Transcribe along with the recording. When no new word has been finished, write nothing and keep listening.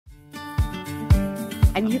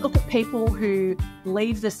And you look at people who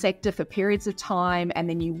leave the sector for periods of time and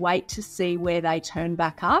then you wait to see where they turn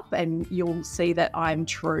back up, and you'll see that I'm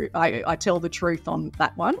true. I tell the truth on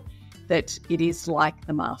that one, that it is like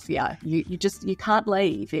the mafia. You can't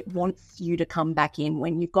leave. It wants you to come back in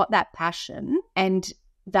when you've got that passion. And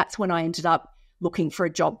that's when I ended up looking for a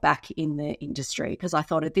job back in the industry, because I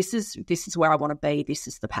thought, this is where I want to be. This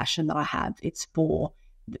is the passion that I have. It's for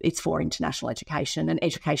international education and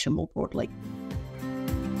education more broadly.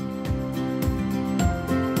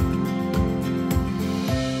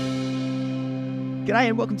 G'day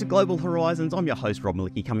and welcome to Global Horizons. I'm your host, Rob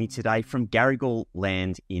Malicki, coming today from Garigal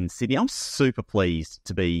Land in Sydney. I'm super pleased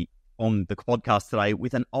to be on the podcast today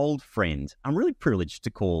with an old friend. I'm really privileged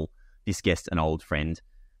to call this guest an old friend.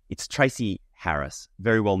 It's Tracy Harris,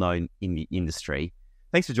 very well known in the industry.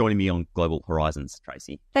 Thanks for joining me on Global Horizons,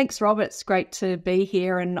 Tracy. Thanks, Rob. It's great to be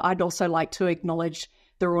here. And I'd also like to acknowledge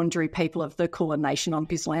the Wurundjeri people of the Kulin Nation on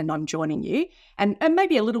whose land I'm joining you, and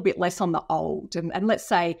maybe a little bit less on the old and let's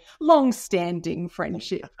say long-standing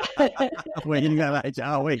friendship. We're getting that age,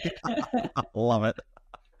 are we? Love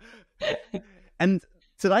it. And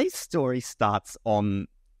today's story starts on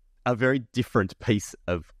a very different piece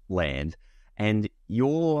of land, and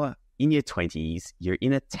you're in your 20s, you're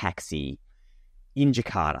in a taxi in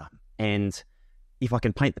Jakarta, and if I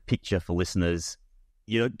can paint the picture for listeners,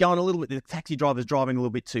 you're going a little bit, the taxi driver's driving a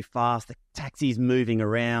little bit too fast, the taxi's moving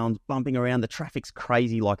around, bumping around, the traffic's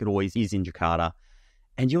crazy like it always is in Jakarta,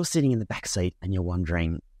 and you're sitting in the back seat and you're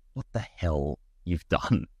wondering what the hell you've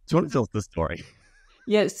done. Do you want to tell us the story?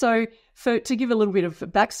 Yeah, so to give a little bit of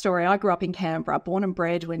backstory, I grew up in Canberra, born and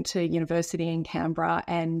bred, went to university in Canberra,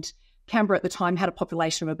 and Canberra at the time had a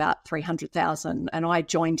population of about 300,000, and I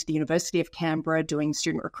joined the University of Canberra doing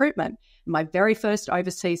student recruitment. My very first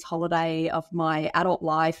overseas holiday of my adult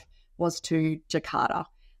life was to Jakarta.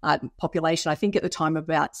 Population, I think at the time,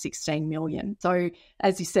 about 16 million. So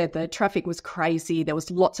as you said, the traffic was crazy. There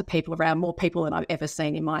was lots of people around, more people than I've ever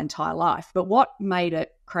seen in my entire life. But what made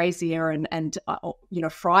it crazier and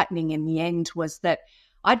frightening in the end was that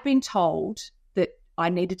I'd been told that I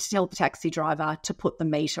needed to tell the taxi driver to put the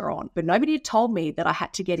meter on, but nobody had told me that I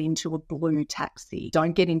had to get into a blue taxi.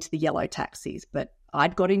 Don't get into the yellow taxis, but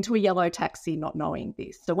I'd got into a yellow taxi not knowing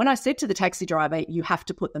this. So when I said to the taxi driver, you have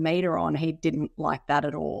to put the meter on, he didn't like that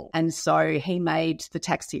at all. And so he made the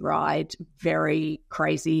taxi ride very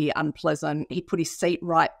crazy, unpleasant. He put his seat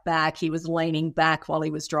right back. He was leaning back while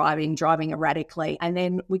he was driving erratically. And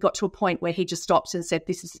then we got to a point where he just stopped and said,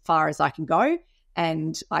 this is as far as I can go.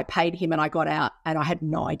 And I paid him and I got out and I had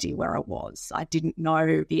no idea where I was. I didn't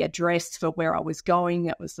know the address for where I was going.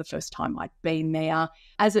 It was the first time I'd been there.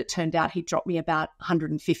 As it turned out, he dropped me about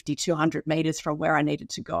 150, 200 meters from where I needed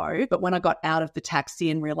to go. But when I got out of the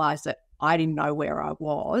taxi and realized that I didn't know where I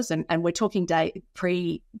was, and we're talking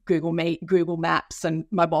pre-Google Meet, Google Maps and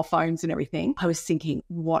mobile phones and everything, I was thinking,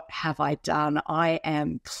 what have I done? I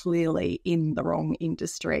am clearly in the wrong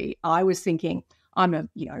industry. I was thinking, I'm a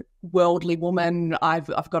worldly woman. I've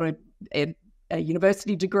got a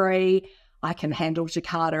university degree. I can handle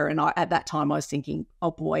Jakarta. And at that time I was thinking,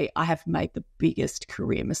 oh boy, I have made the biggest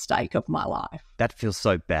career mistake of my life. That feels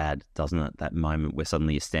so bad, doesn't it? That moment where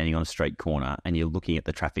suddenly you're standing on a street corner and you're looking at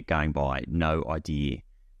the traffic going by, no idea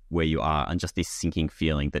where you are, and just this sinking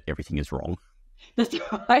feeling that everything is wrong. That's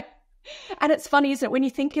right. And it's funny, isn't it, when you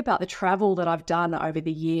think about the travel that I've done over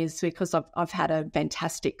the years, because I've had a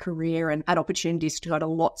fantastic career and had opportunities to go to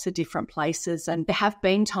lots of different places. And there have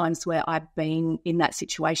been times where I've been in that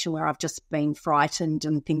situation where I've just been frightened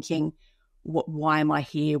and thinking, why am I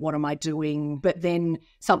here? What am I doing? But then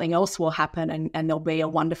something else will happen and there'll be a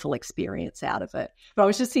wonderful experience out of it. But I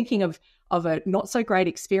was just thinking of a not so great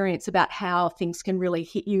experience about how things can really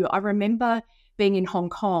hit you. I remember being in Hong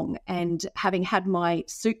Kong and having had my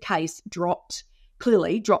suitcase dropped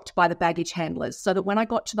by the baggage handlers, so that when I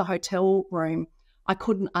got to the hotel room, I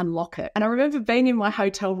couldn't unlock it. And I remember being in my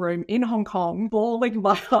hotel room in Hong Kong, bawling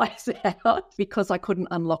my eyes out because I couldn't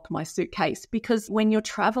unlock my suitcase. Because when you're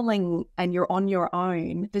traveling and you're on your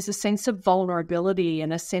own, there's a sense of vulnerability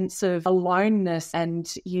and a sense of aloneness,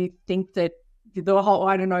 and you think that the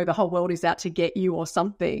whole world is out to get you or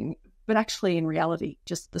something. But actually, in reality,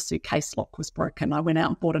 just the suitcase lock was broken. I went out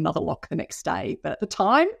and bought another lock the next day. But at the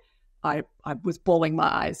time, I was bawling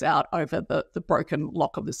my eyes out over the broken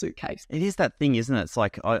lock of the suitcase. It is that thing, isn't it? It's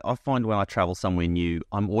like I find when I travel somewhere new,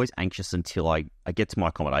 I'm always anxious until I get to my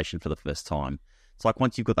accommodation for the first time. It's like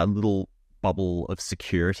once you've got that little bubble of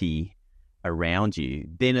security around you,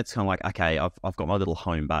 then it's kind of like, okay, I've got my little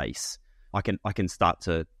home base. I can start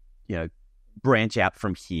to, branch out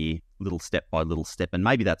from here little step by little step. And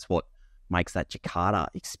maybe that's what makes that Jakarta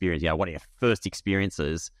experience, one of your first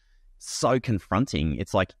experiences, so confronting.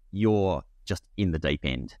 It's like you're just in the deep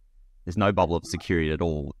end. There's no bubble of security at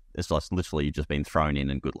all. It's just literally you've just been thrown in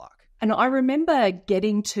and good luck. And I remember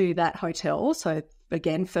getting to that hotel, so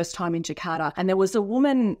again, first time in Jakarta, and there was a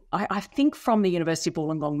woman, I think from the University of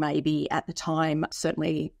Wollongong maybe at the time,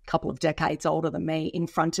 certainly a couple of decades older than me, in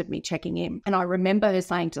front of me checking in. And I remember her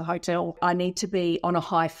saying to the hotel, I need to be on a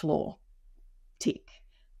high floor, tick.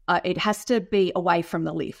 It has to be away from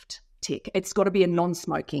the lift, tick. It's got to be a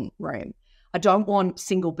non-smoking room. I don't want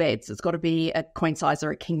single beds. It's got to be a queen size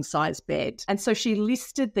or a king size bed. And so she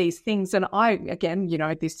listed these things. And I, again,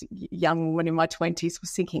 this young woman in my 20s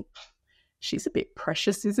was thinking, she's a bit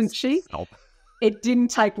precious, isn't she? Stop. It didn't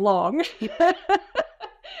take long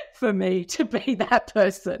for me to be that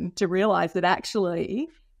person, to realise that actually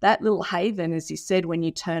that little haven, as you said, when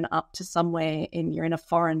you turn up to somewhere and you're in a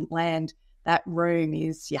foreign land, that room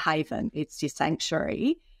is your haven. It's your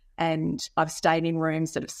sanctuary. And I've stayed in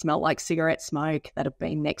rooms that have smelled like cigarette smoke, that have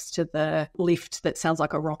been next to the lift that sounds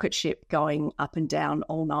like a rocket ship going up and down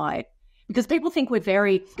all night. Because people think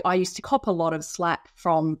I used to cop a lot of slack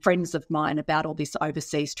from friends of mine about all this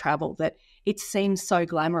overseas travel, that it seems so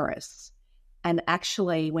glamorous. And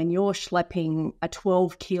actually, when you're schlepping a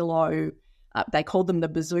 12-kilo, they called them the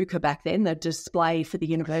bazooka back then, the display for the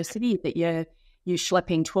university, that you're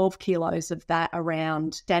schlepping 12 kilos of that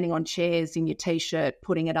around, standing on chairs in your T-shirt,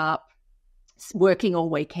 putting it up, working all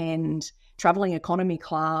weekend, traveling economy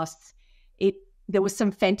class. There was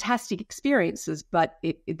some fantastic experiences, but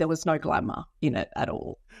there was no glamour in it at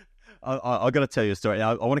all. I got to tell you a story.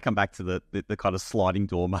 I want to come back to the kind of sliding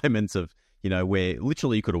door moments of, where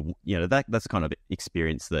literally you could have, that's the kind of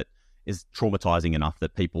experience that is traumatizing enough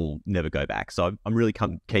that people never go back. So I'm really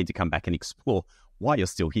keen to come back and explore why you're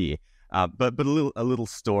still here. But a little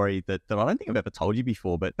story that I don't think I've ever told you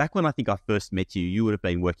before. But back when I think I first met you, you would have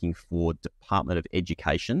been working for Department of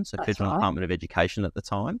Education, so Federal Department of Education at the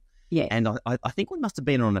time. Yeah. And I think we must have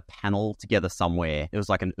been on a panel together somewhere. It was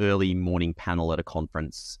like an early morning panel at a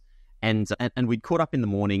conference. And we'd caught up in the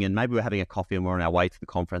morning, and maybe we're having a coffee and we're on our way to the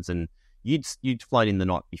conference, and you'd flown in the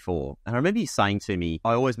night before. And I remember you saying to me,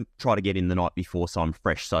 I always try to get in the night before so I'm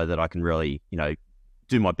fresh, so that I can really,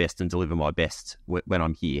 do my best and deliver my best when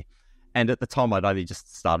I'm here. And at the time, I'd only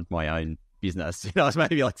just started my own business. I was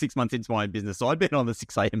maybe like 6 months into my own business. So I'd been on the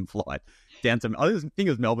 6 a.m. flight down to, I think it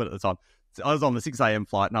was Melbourne at the time. So I was on the 6 a.m.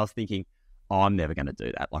 flight, and I was thinking, I'm never going to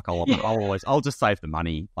do that. Like I'll just save the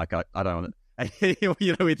money. Like I don't want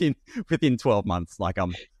to, within 12 months, like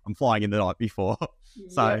I'm flying in the night before.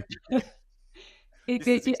 So.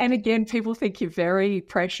 And again, people think you're very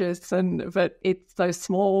precious, but it's those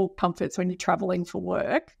small comforts when you're traveling for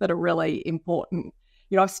work that are really important.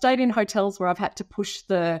 I've stayed in hotels where I've had to push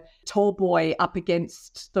the tall boy up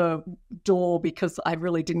against the door because I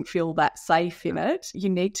really didn't feel that safe in it. You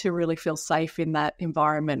need to really feel safe in that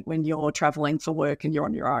environment when you're traveling for work and you're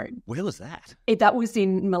on your own. Where was that? That was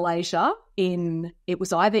in Malaysia. It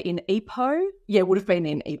was either in Ipoh. Yeah, it would have been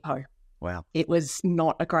in Ipoh. Wow. It was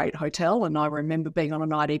not a great hotel, and I remember being on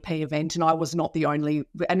an IDP event, and I was not the only,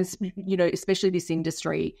 and it's, especially this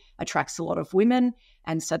industry attracts a lot of women,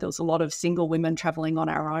 and so there was a lot of single women traveling on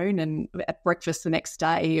our own, and at breakfast the next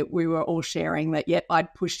day we were all sharing that,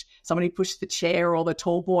 somebody pushed the chair or the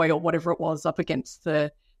tall boy or whatever it was up against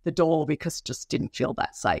the door because it just didn't feel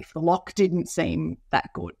that safe. The lock didn't seem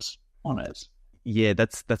that good on it. Yeah,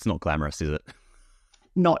 that's not glamorous, is it?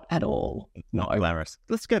 Not at all. Not glamorous.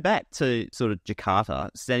 Let's go back to sort of Jakarta,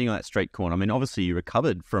 standing on that street corner. I mean, obviously you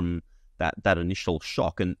recovered from that initial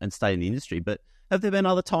shock and stayed in the industry, but have there been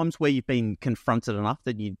other times where you've been confronted enough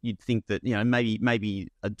that you'd think that, maybe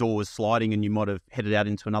a door was sliding and you might have headed out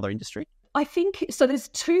into another industry? I think, so there's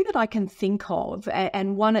two that I can think of,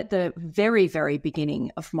 and one at the very, very beginning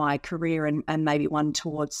of my career and maybe one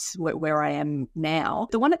towards where I am now.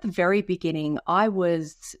 The one at the very beginning, how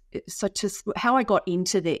I got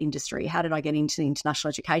into the industry, how did I get into international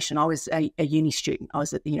education? I was a uni student. I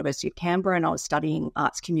was at the University of Canberra and I was studying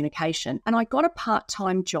arts communication. And I got a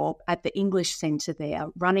part-time job at the English Centre there,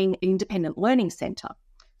 running an independent learning centre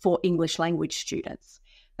for English language students.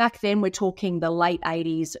 Back then, we're talking the late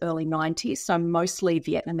 80s, early 90s, so mostly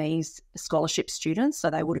Vietnamese scholarship students. So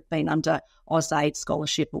they would have been under AusAid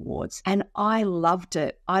scholarship awards. And I loved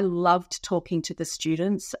it. I loved talking to the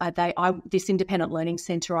students. This independent learning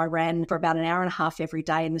centre I ran for about an hour and a half every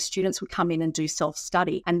day, and the students would come in and do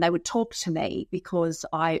self-study. And they would talk to me because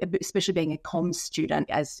especially being a comms student,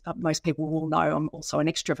 as most people will know, I'm also an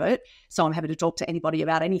extrovert. So I'm happy to talk to anybody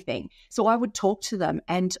about anything. So I would talk to them,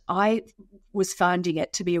 and was finding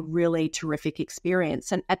it to be a really terrific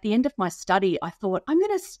experience. And at the end of my study, I thought, I'm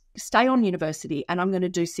going to stay on university and I'm going to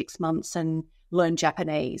do 6 months and learn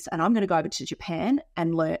Japanese. And I'm going to go over to Japan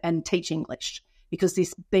and learn and teach English, because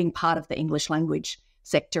this being part of the English language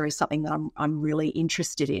sector is something that I'm really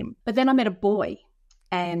interested in. But then I met a boy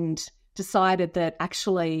and decided that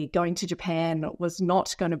actually going to Japan was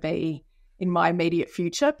not going to be in my immediate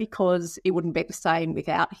future, because it wouldn't be the same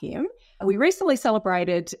without him. We recently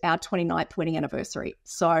celebrated our 29th wedding anniversary.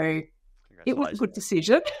 So it was a good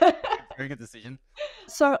decision. Very good decision.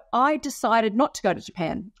 So I decided not to go to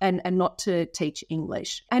Japan and not to teach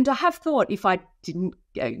English. And I have thought, if I didn't,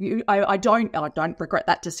 I don't regret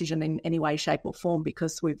that decision in any way, shape or form,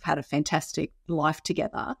 because we've had a fantastic life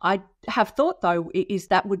together. I have thought, though, is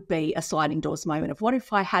that would be a sliding doors moment of what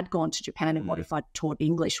if I had gone to Japan and what if I taught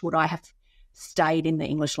English? Would I have stayed in the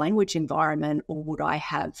English language environment, or would I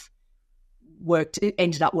have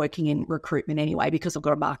ended up working in recruitment anyway, because I've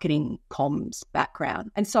got a marketing comms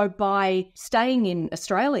background. And so by staying in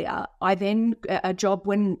Australia, I then a job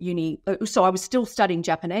when so I was still studying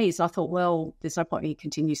Japanese. I thought, well, there's no point in me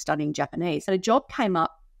continue studying Japanese. And a job came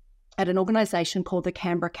up at an organisation called the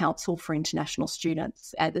Canberra Council for International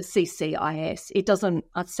Students, at the CCIS.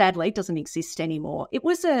 It sadly doesn't exist anymore. It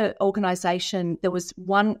was an organisation, there was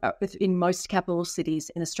one in most capital cities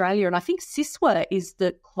in Australia, and I think CISWA is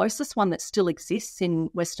the closest one that still exists in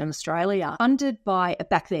Western Australia, funded by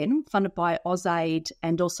AusAid,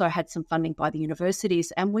 and also had some funding by the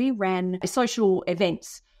universities. And we ran social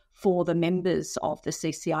events for the members of the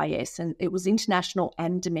CCIS, and it was international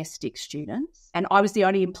and domestic students. And I was the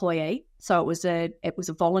only employee, so it was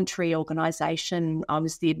a voluntary organisation. I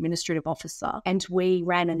was the administrative officer, and we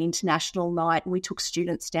ran an international night. We took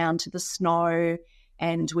students down to the snow,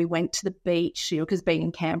 and we went to the beach, because being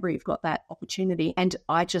in Canberra, you've got that opportunity. And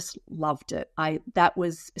I just loved it.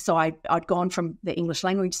 I'd gone from the English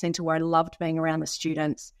Language Centre, where I loved being around the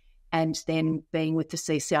students, and then being with the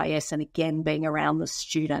CCIS and again being around the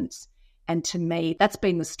students. And to me, that's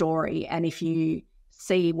been the story. And if you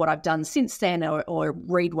see what I've done since then, or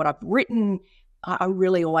read what I've written, I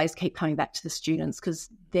really always keep coming back to the students, because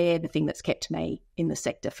they're the thing that's kept me in the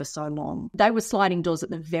sector for so long. They were sliding doors at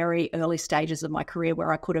the very early stages of my career,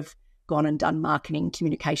 where I could have gone and done marketing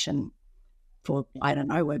communication for, I don't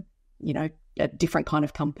know, a different kind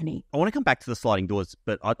of company. I want to come back to the sliding doors,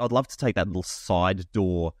 but I'd love to take that little side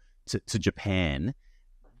door to Japan.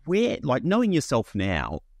 Where, knowing yourself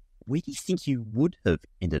now, where do you think you would have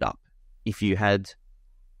ended up if you had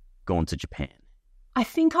gone to Japan? I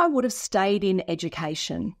think I would have stayed in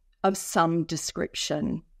education of some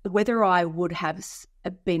description. Whether I would have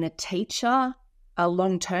been a teacher, a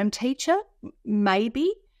long-term teacher,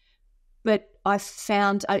 maybe. But I've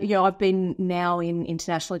found, I've been now in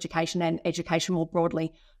international education and education more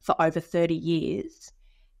broadly for over 30 years.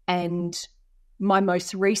 And my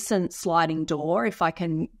most recent sliding door, if I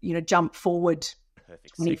can, jump forward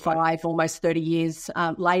 25, almost 30 years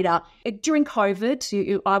later, during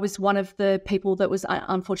COVID, I was one of the people that was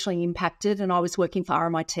unfortunately impacted, and I was working for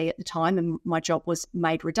RMIT at the time, and my job was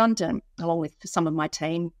made redundant along with some of my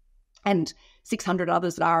team and 600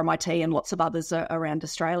 others at RMIT and lots of others around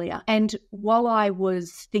Australia. And while I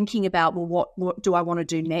was thinking about, well, what do I want to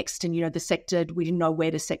do next? And, the sector, we didn't know where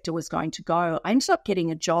the sector was going to go. I ended up getting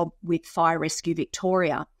a job with Fire Rescue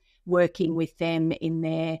Victoria, working with them in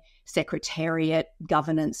their secretariat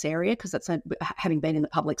governance area, because having been in the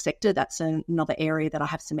public sector, that's another area that I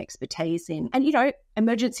have some expertise in. And,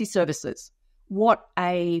 emergency services, what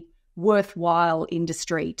a worthwhile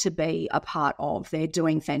industry to be a part of. They're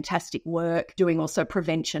doing fantastic work, doing also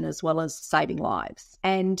prevention as well as saving lives.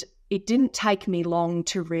 And it didn't take me long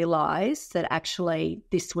to realise that actually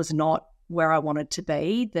this was not where I wanted to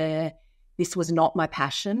be. This was not my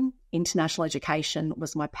passion. International education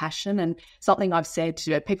was my passion. And something I've said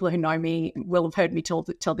to people who know me will have heard me tell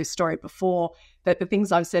this story before, that the thing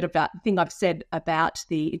I've said about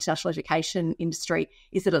the international education industry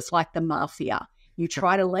is that it's like the Mafia. You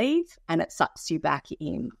try to leave and it sucks you back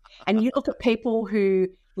in. And you look at people who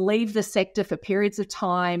leave the sector for periods of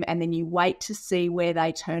time and then you wait to see where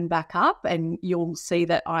they turn back up, and you'll see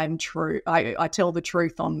that I'm true. I tell the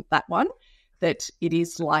truth on that one, that it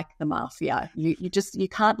is like the Mafia. You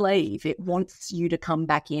can't leave. It wants you to come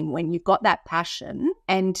back in when you've got that passion.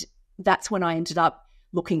 And that's when I ended up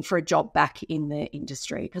looking for a job back in the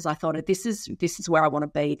industry, because I thought, this is where I want to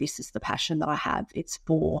be. This is the passion that I have. It's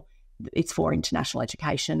for international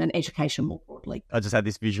education and education more broadly. I just had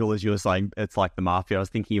this visual as you were saying, it's like the Mafia. I was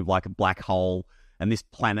thinking of like a black hole and this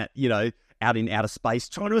planet, out in outer space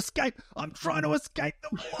trying to escape. I'm trying to escape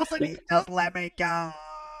the velocity. Just let me go.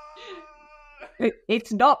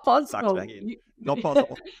 It's not Sucks possible. back in. Not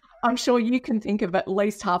possible. I'm sure you can think of at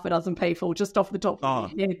least half a dozen people just off the top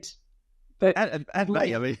of your head. But and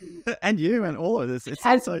me, I mean, and you and all of this. It's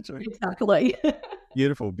so true. Exactly.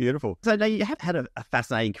 Beautiful, beautiful. So now you have had a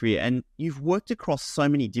fascinating career, and you've worked across so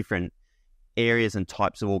many different areas and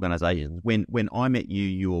types of organisations. When I met you,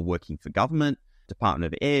 you were working for government,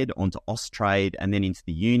 Department of Ed, onto Austrade, and then into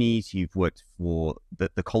the unis. You've worked for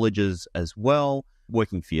the colleges as well,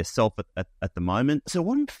 working for yourself at the moment. So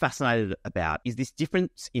what I'm fascinated about is this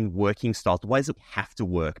difference in working styles, the ways that we have to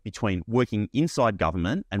work between working inside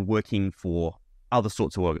government and working for other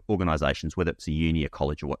sorts of organisations, whether it's a uni, a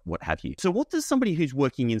college, or what have you. So what does somebody who's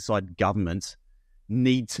working inside government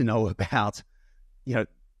need to know about,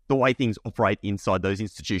 the way things operate inside those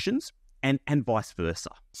institutions and vice versa?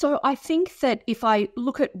 So I think that if I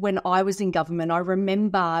look at when I was in government, I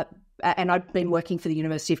remember, and I'd been working for the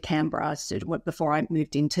University of Canberra before I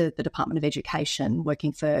moved into the Department of Education,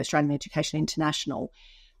 working for Australian Education International.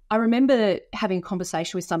 I remember having a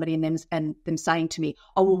conversation with somebody and them saying to me,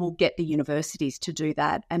 oh, well, we'll get the universities to do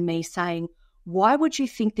that. And me saying, why would you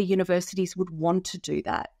think the universities would want to do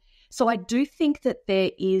that? So I do think that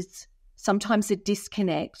there is sometimes a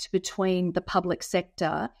disconnect between the public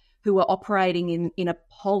sector who are operating in a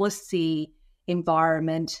policy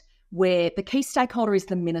environment where the key stakeholder is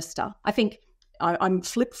the minister. I think I'm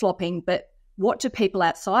flip-flopping, but what do people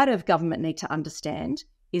outside of government need to understand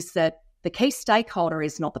is that the key stakeholder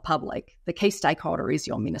is not the public. The key stakeholder is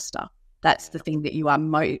your minister. That's the thing that you are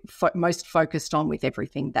most focused on with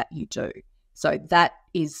everything that you do. So that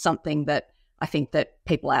is something that I think that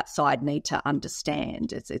people outside need to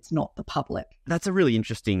understand. It's not the public. That's a really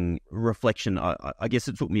interesting reflection. I guess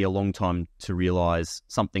it took me a long time to realise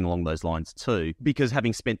something along those lines too, because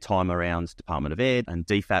having spent time around Department of Ed and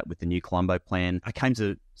DFAT with the new Colombo plan, I came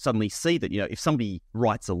to suddenly see that, if somebody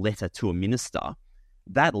writes a letter to a minister,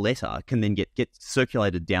 that letter can then get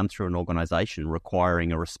circulated down through an organisation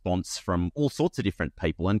requiring a response from all sorts of different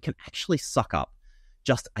people and can actually suck up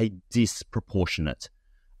just a disproportionate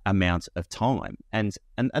amount of time. And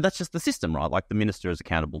that's just the system, right? Like the minister is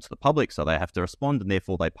accountable to the public, so they have to respond, and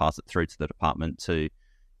therefore they pass it through to the department to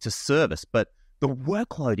service. But the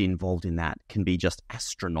workload involved in that can be just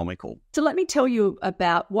astronomical. So let me tell you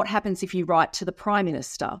about what happens if you write to the Prime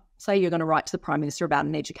Minister. Say you're going to write to the Prime Minister about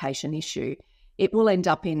an education issue. It will end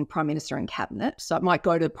up in Prime Minister and Cabinet. So it might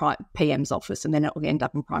go to the PM's office and then it will end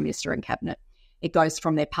up in Prime Minister and Cabinet. It goes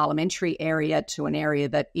from their parliamentary area to an area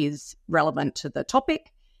that is relevant to the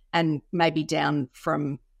topic, and maybe down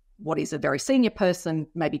from what is a very senior person,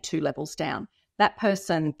 maybe 2 levels down. That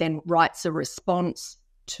person then writes a response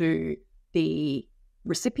to the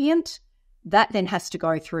recipient. That then has to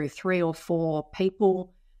go through 3 or 4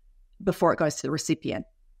 people before it goes to the recipient.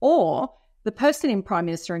 Or the person in Prime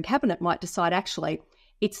Minister and Cabinet might decide, actually,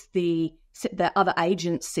 it's the other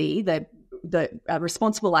agency, the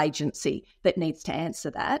responsible agency that needs to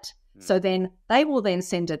answer that. So then they will then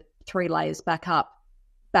send it 3 layers back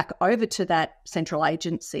over to that central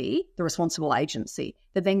agency, the responsible agency,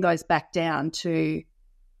 that then goes back down to,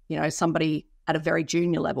 somebody at a very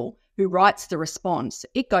junior level who writes the response.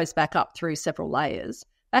 It goes back up through several layers,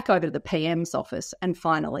 back over to the PM's office, and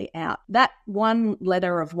finally out. That one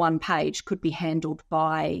letter of 1 page could be handled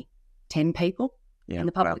by 10 people in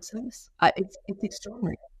the public service. It's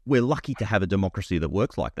extraordinary. We're lucky to have a democracy that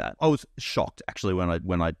works like that. I was shocked, actually,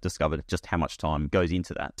 when I discovered just how much time goes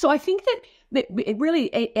into that. So I think that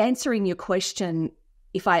really answering your question,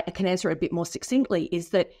 if I can answer it a bit more succinctly, is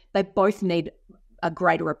that they both need a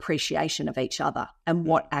greater appreciation of each other and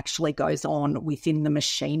what actually goes on within the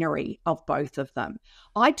machinery of both of them.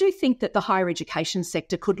 I do think that the higher education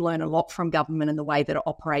sector could learn a lot from government and the way that it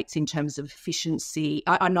operates in terms of efficiency.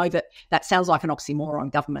 I know that sounds like an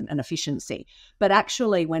oxymoron, government and efficiency, but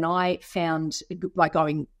actually when I found, by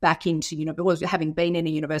going back into having been in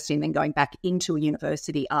a university and then going back into a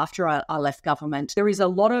university after I left government, there is a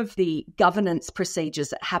lot of the governance procedures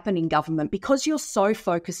that happen in government because you're so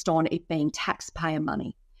focused on it being taxpayer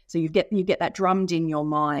money. So you get that drummed in your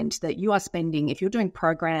mind that you are spending, if you're doing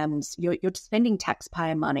programs, you're spending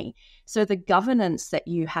taxpayer money. So the governance that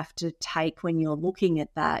you have to take when you're looking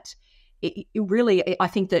at that, it really, I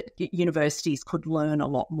think that universities could learn a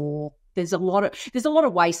lot more. There's a lot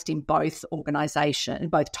of waste in both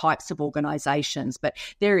types of organisations, but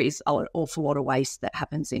there is an awful lot of waste that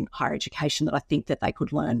happens in higher education that I think that they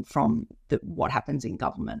could learn from what happens in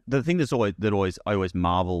government. The thing I always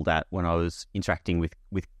marvelled at when I was interacting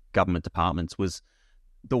with government departments was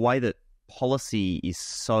the way that policy is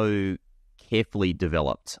so carefully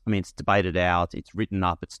developed. I mean, it's debated out, it's written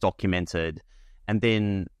up, it's documented, and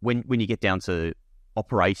then when you get down to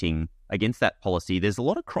operating against that policy, there's a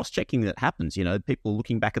lot of cross-checking that happens. You know, people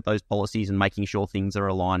looking back at those policies and making sure things are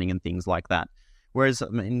aligning and things like that. Whereas, I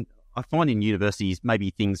mean, I find in universities,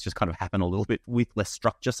 maybe things just kind of happen a little bit with less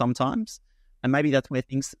structure sometimes. And maybe that's where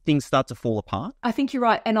things start to fall apart. I think you're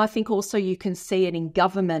right. And I think also you can see it in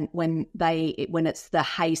government when it's the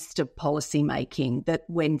haste of policy making, that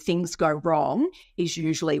when things go wrong is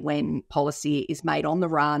usually when policy is made on the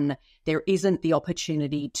run. There isn't the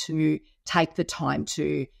opportunity to take the time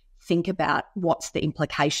to think about what's the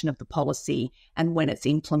implication of the policy, and when it's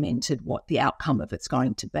implemented, what the outcome of it's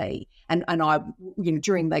going to be. And I,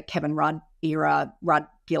 during the Kevin Rudd era,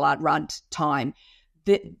 Gillard Rudd time,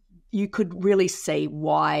 that you could really see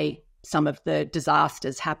why some of the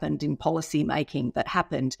disasters happened in policy making that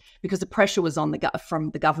happened, because the pressure was on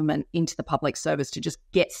from the government into the public service to just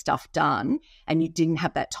get stuff done, and you didn't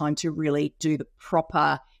have that time to really do the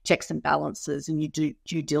proper checks and balances and you do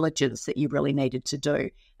due diligence that you really needed to do.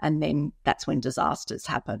 And then that's when disasters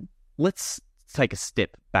happen. Let's take a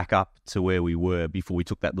step back up to where we were before we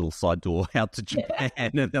took that little side door out to Japan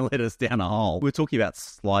and then led us down a hole. We were talking about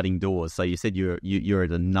sliding doors. So you said you're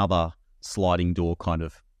at another sliding door kind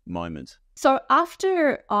of moment. So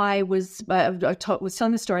after I was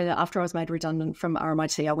telling the story that after I was made redundant from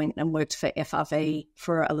RMIT, I went and worked for FRV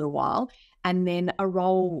for a little while, and then a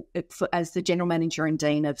role as the General Manager and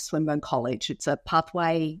Dean of Swinburne College. It's a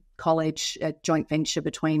pathway college, a joint venture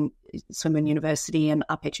between Swinburne University and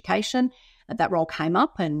Up Education. That role came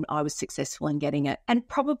up and I was successful in getting it. And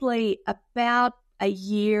probably about a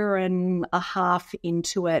year and a half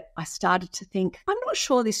into it, I started to think, I'm not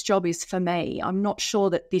sure this job is for me. I'm not sure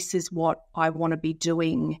that this is what I want to be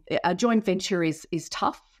doing. A joint venture is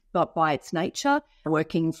tough, but by its nature,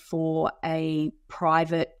 working for a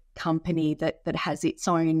private company that has its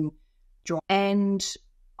own job. And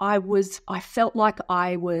I felt like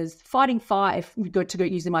I was fighting fire. If we go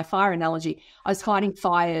using my fire analogy, I was fighting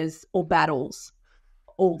fires or battles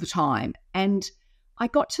all the time. And I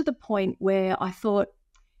got to the point where I thought,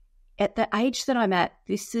 at the age that I'm at,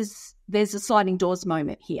 there's a sliding doors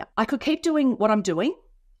moment here. I could keep doing what I'm doing,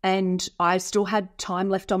 and I still had time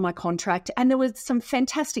left on my contract. And there was some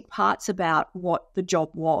fantastic parts about what the job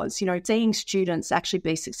was. You know, seeing students actually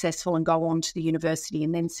be successful and go on to the university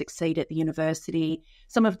and then succeed at the university.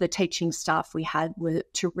 Some of the teaching staff we had were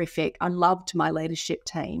terrific. I loved my leadership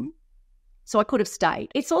team. So I could have stayed.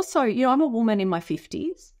 It's also, I'm a woman in my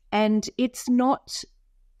 50s, and it's not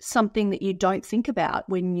something that you don't think about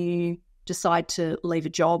when you decide to leave a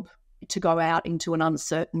job to go out into an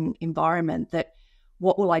uncertain environment, that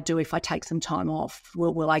what will I do if I take some time off?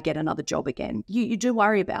 Will I get another job again? You do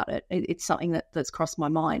worry about it. It's something that's crossed my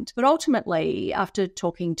mind. But ultimately, after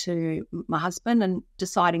talking to my husband and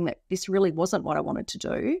deciding that this really wasn't what I wanted to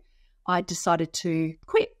do, I decided to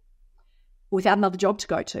quit without another job to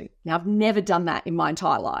go to. Now, I've never done that in my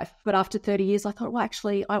entire life. But after 30 years, I thought, well,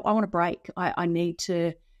 actually, I want a break. I need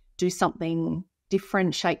to do something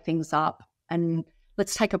different, shake things up, and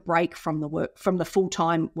let's take a break from the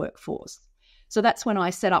full-time workforce. So that's when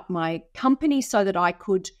I set up my company so that I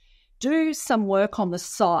could do some work on the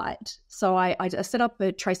side. So I set up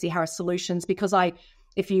a Tracy Harris Solutions because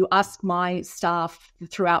if you ask my staff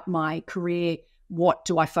throughout my career, what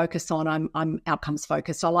do I focus on? I'm outcomes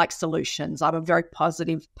focused. I like solutions. I'm a very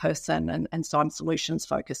positive person, and so I'm solutions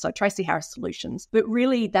focused. So Tracy Harris Solutions. But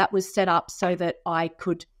really that was set up so that I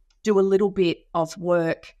could do a little bit of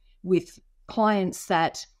work with clients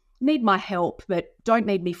that need my help but don't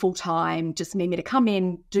need me full-time, just need me to come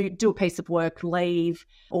in, do a piece of work, leave,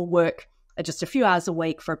 or work just a few hours a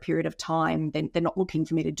week for a period of time. Then they're not looking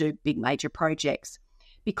for me to do big major projects,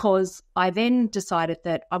 because I then decided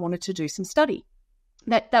that I wanted to do some study.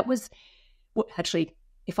 That was actually,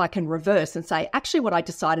 if I can reverse and say, actually what I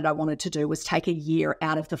decided I wanted to do was take a year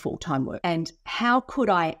out of the full-time work. And how could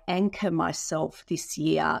I anchor myself this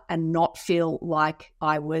year and not feel like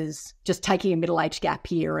I was just taking a middle-aged gap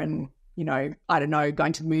year and, I don't know,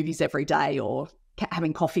 going to the movies every day or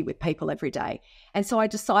having coffee with people every day. And so I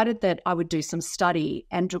decided that I would do some study.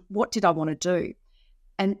 And what did I want to do?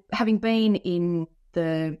 And having been in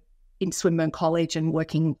Swinburne College and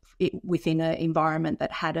working within an environment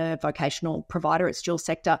that had a vocational provider, its dual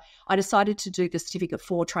sector, I decided to do the Certificate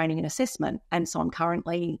for Training and Assessment. And so I'm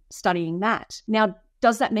currently studying that. Now,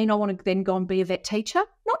 does that mean I want to then go and be a vet teacher?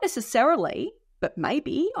 Not necessarily, but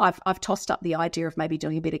maybe. I've tossed up the idea of maybe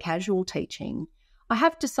doing a bit of casual teaching. I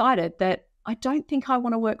have decided that I don't think I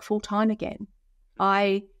want to work full-time again.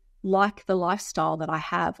 I like the lifestyle that I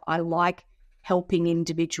have. I like helping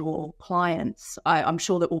individual clients. I'm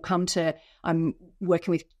sure that we'll come to, I'm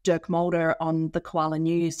working with Dirk Mulder on the Koala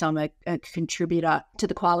News. I'm a contributor to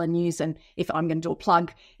the Koala News. And if I'm going to do a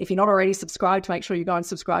plug, if you're not already subscribed, make sure you go and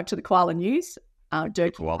subscribe to the Koala News.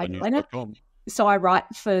 Dirk, so I write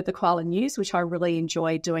for the Koala News, which I really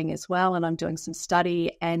enjoy doing as well. And I'm doing some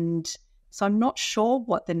study. And so I'm not sure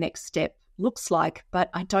what the next step looks like,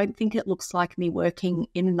 but I don't think it looks like me working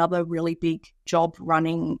in another really big job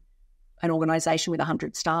running an organisation with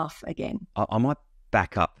 100 staff again. I might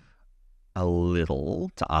back up a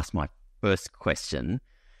little to ask my first question.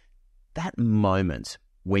 That moment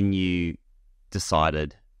when you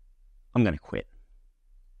decided, I'm going to quit,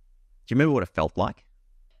 do you remember what it felt like?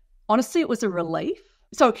 Honestly, it was a relief.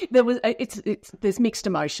 So there's mixed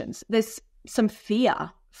emotions. There's some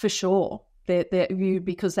fear for sure,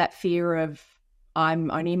 because that fear of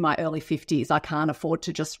I'm only in my early 50s. I can't afford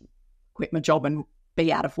to just quit my job and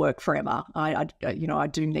be out of work forever. I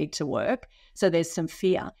do need to work. So there's some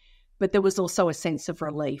fear. But there was also a sense of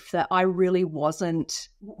relief that I really wasn't,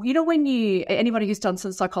 when anybody who's done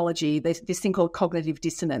some psychology, there's this thing called cognitive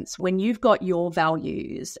dissonance. When you've got your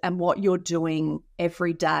values and what you're doing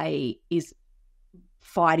every day is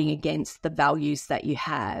fighting against the values that you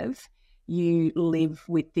have, you live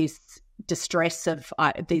with this distress of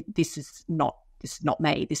this is not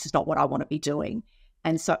me. This is not what I want to be doing.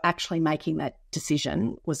 And so actually making that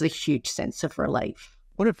decision was a huge sense of relief.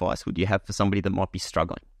 What advice would you have for somebody that might be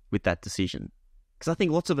struggling with that decision? Because I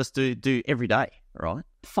think lots of us do every day, right?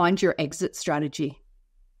 Find your exit strategy.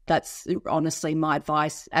 That's honestly my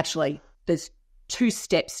advice. Actually, there's 2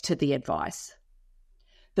 steps to the advice.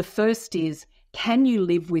 The first is, can you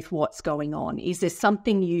live with what's going on? Is there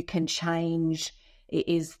something you can change?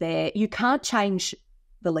 You can't change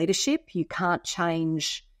the leadership. You can't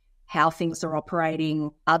change how things are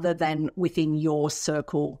operating other than within your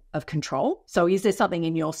circle of control. So is there something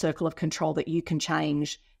in your circle of control that you can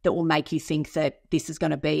change that will make you think that this is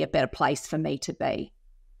going to be a better place for me to be?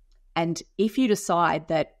 And if you decide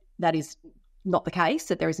that that is not the case,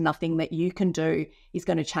 that there is nothing that you can do is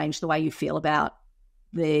going to change the way you feel about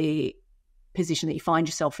the position that you find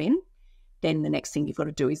yourself in, then the next thing you've got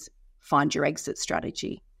to do is find your exit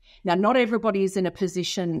strategy. Now, not everybody is in a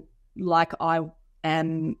position like I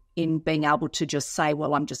am in being able to just say,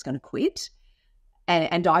 well, I'm just going to quit.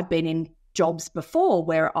 And I've been in jobs before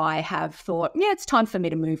where I have thought, yeah, it's time for me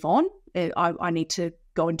to move on. I need to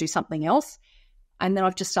go and do something else. And then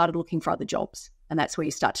I've just started looking for other jobs. And that's where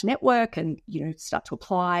you start to network and, start to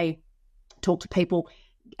apply, talk to people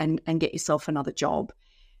and get yourself another job.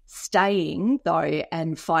 Staying, though,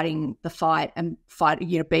 and fighting the fight and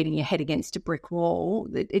beating your head against a brick wall,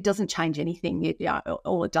 it doesn't change anything.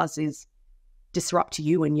 All it does is disrupt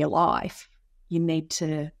you and your life. You need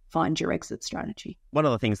to find your exit strategy. One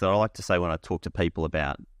of the things that I like to say when I talk to people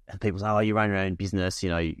about, and people say, oh, you run your own business,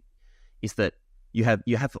 is that you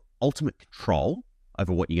have ultimate control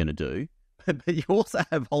over what you're going to do, but you also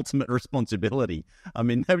have ultimate responsibility. I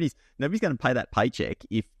mean, nobody's going to pay that paycheck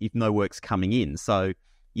if no work's coming in. So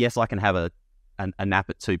yes, I can have a nap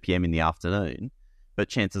at 2 p.m. in the afternoon, but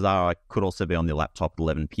chances are I could also be on the laptop at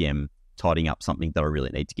 11 p.m. tidying up something that I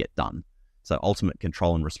really need to get done. So ultimate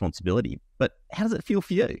control and responsibility. But how does it feel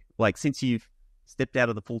for you? Like, since you've stepped out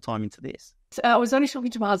of the full-time into this? So I was only talking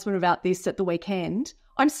to my husband about this at the weekend.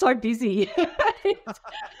 I'm so busy.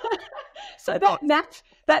 So that nap,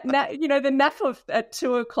 the nap at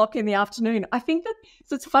 2:00 in the afternoon, I think that,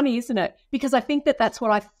 so it's funny, isn't it? Because I think that that's what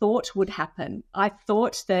I thought would happen. I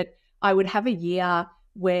thought that I would have a year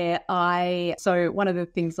where so one of the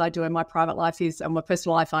things I do in my private life is, and my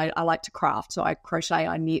personal life, I like to craft. So I crochet,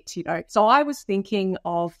 I knit, So I was thinking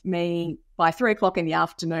of me by 3:00 in the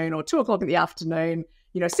afternoon or 2:00 in the afternoon,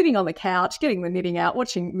 sitting on the couch, getting the knitting out,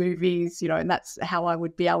 watching movies, and that's how I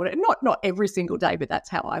would be able to, not every single day, but that's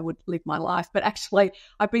how I would live my life. But actually,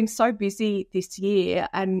 I've been so busy this year,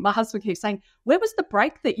 and my husband keeps saying, where was the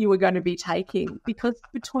break that you were going to be taking? Because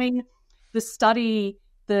between the study,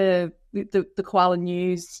 the Koala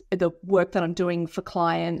News, the work that I'm doing for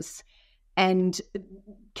clients, and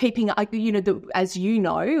keeping, as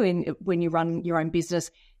when you run your own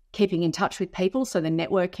business, keeping in touch with people, so the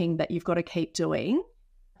networking that you've got to keep doing,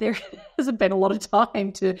 there hasn't been a lot of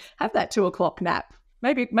time to have that 2:00 nap.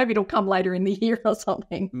 Maybe it'll come later in the year or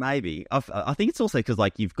something. Maybe. I think it's also because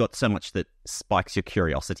you've got so much that spikes your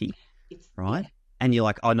curiosity, right? Yeah. And you're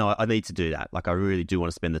like, oh no, I need to do that. I really do want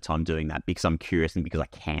to spend the time doing that because I'm curious and because I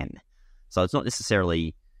can. So it's not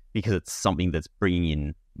necessarily because it's something that's bringing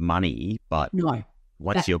in money, but no.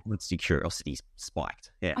 Once your curiosity's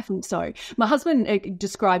spiked. Yeah. I think so. My husband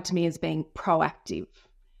described to me as being proactive.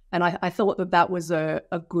 And I thought that was a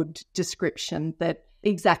good description, that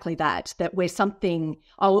exactly that we're something.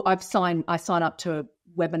 I sign up to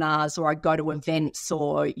webinars, or I go to events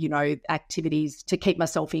or, activities to keep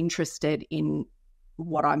myself interested in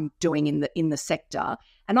what I'm doing in the sector.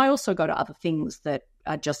 And I also go to other things that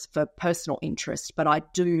are just for personal interest, but I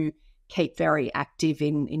do keep very active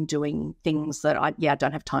in doing things that I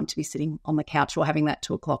don't have time to be sitting on the couch or having that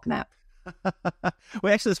 2:00 nap.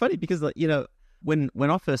 Well, actually, it's funny because, when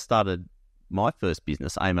I first started my first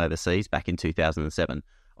business, AIM Overseas, back in 2007,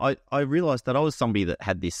 I realised that I was somebody that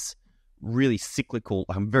had this really cyclical,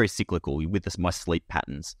 I'm very cyclical with my sleep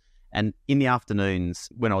patterns. And in the afternoons,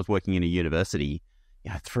 when I was working in a university,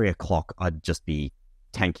 3:00, I'd just be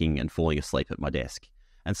tanking and falling asleep at my desk.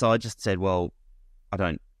 And so I just said, well, I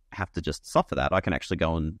don't have to just suffer that. I can actually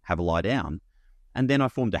go and have a lie down. And then I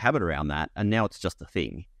formed a habit around that, and now it's just a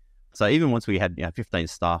thing. So even once we had 15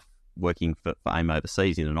 staff working for AIM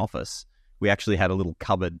Overseas in an office, we actually had a little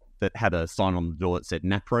cupboard that had a sign on the door that said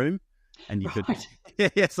nap room. And you could,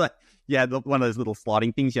 one of those little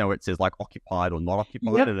sliding things, where it says like occupied or not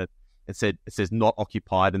occupied. Yep. And it says not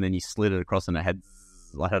occupied, and then you slid it across and it had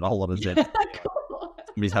a whole lot of Zen.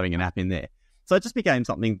 Somebody's having a nap in there. So it just became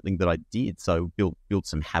something that I did. So build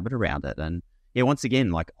some habit around it. And once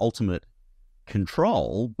again, like ultimate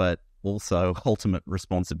control, but also ultimate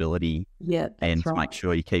responsibility. Yeah, and to make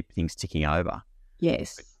sure you keep things ticking over.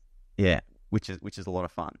 Yes. Yeah, which is a lot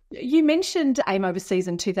of fun. You mentioned AIM Overseas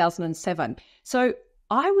in 2007. So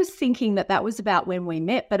I was thinking that was about when we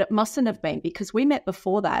met, but it mustn't have been, because we met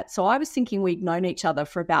before that. So I was thinking we'd known each other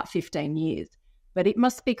for about 15 years, but it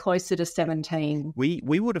must be closer to 17. We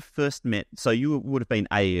would have first met, so you would have been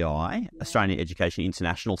AEI, Australian Education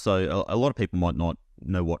International. So a lot of people might not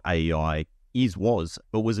know what AEI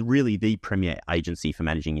but was really the premier agency for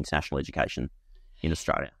managing international education in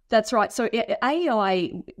Australia. That's right. So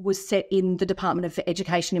AEI was set in the Department of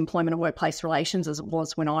Education, Employment and Workplace Relations, as it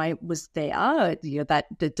was when I was there.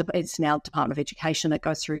 It's now Department of Education that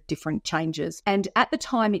goes through different changes. And at the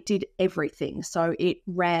time, it did everything. So it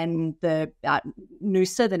ran the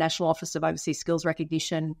NUSA, the National Office of Overseas Skills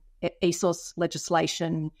Recognition, ESOS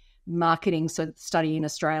legislation, marketing, so study in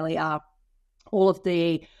Australia, all of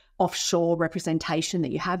the offshore representation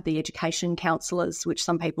that you have, the education counsellors, which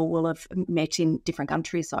some people will have met in different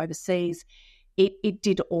countries overseas. It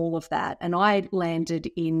did all of that. And I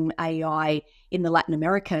landed in AI in the Latin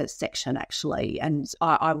America section, actually. And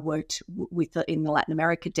I worked in the Latin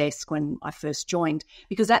America desk when I first joined,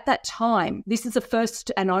 because at that time, this is the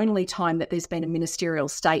first and only time that there's been a ministerial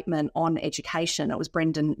statement on education. It was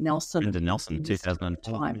Brendan Nelson.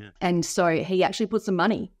 2005. Yeah. And so he actually put some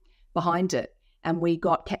money behind it. And we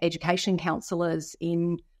got education counsellors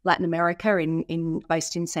in Latin America,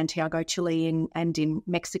 based in Santiago, Chile, and in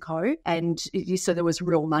Mexico. And so there was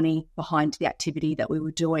real money behind the activity that we were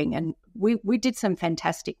doing. And we did some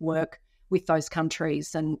fantastic work with those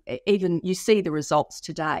countries. And even you see the results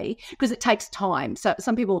today, because it takes time. So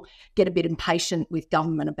some people get a bit impatient with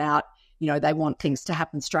government about, they want things to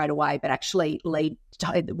happen straight away. But actually,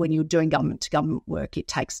 when you're doing government-to-government work, it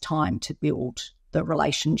takes time to build the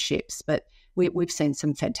relationships. But we've seen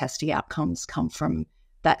some fantastic outcomes come from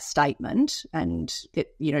that statement, and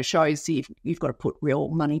it shows you've got to put real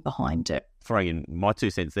money behind it. Throwing in my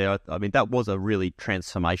 2 cents there, I mean, that was a really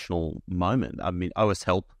transformational moment. I mean, OS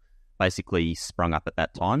Help basically sprung up at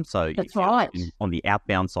that time. So that's right. On the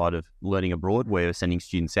outbound side of learning abroad, we're sending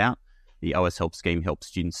students out. The OS Help scheme helps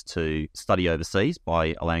students to study overseas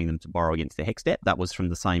by allowing them to borrow against their HECS debt. That was from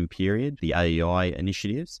the same period, the AEI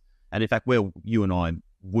initiatives. And in fact, where you and I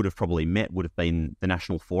would have probably met would have been the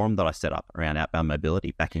national forum that I set up around outbound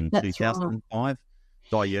mobility back in 2005. Right.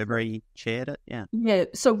 Di Yerbury chaired it, yeah. Yeah,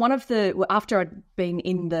 so after I'd been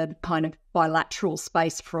in the kind of bilateral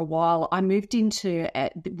space for a while, I moved into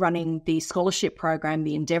running the scholarship program,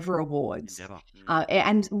 the Endeavour Awards.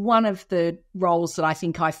 And one of the roles that I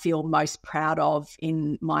think I feel most proud of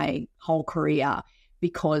in my whole career,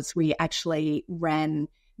 because we actually ran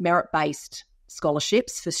merit-based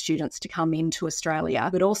scholarships for students to come into Australia,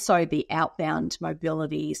 but also the outbound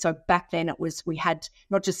mobility. So back then we had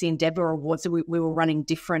not just the Endeavour Awards, we were running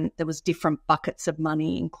there was different buckets of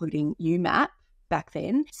money, including UMAP back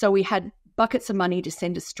then. So we had buckets of money to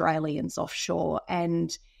send Australians offshore,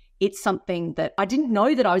 and it's something that I didn't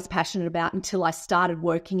know that I was passionate about until I started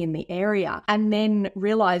working in the area, and then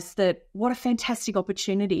realised that what a fantastic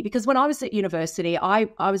opportunity. Because when I was at university, I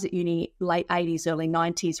was at uni late 80s, early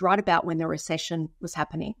 90s, right about when the recession was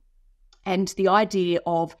happening. And the idea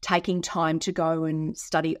of taking time to go and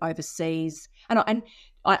study overseas, and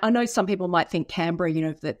I know some people might think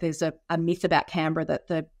Canberra, that there's a myth about Canberra that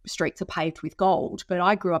the streets are paved with gold, but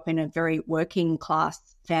I grew up in a very working class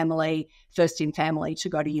family, first in family to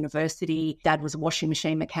go to university. Dad was a washing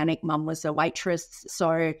machine mechanic, mum was a waitress.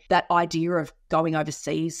 So that idea of going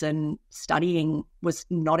overseas and studying was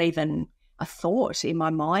not even a thought in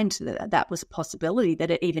my mind that was a possibility,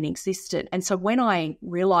 that it even existed. And so when I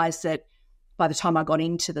realised that by the time I got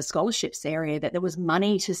into the scholarships area, that there was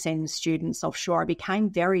money to send students offshore, I became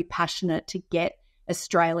very passionate to get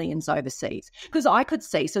Australians overseas because I could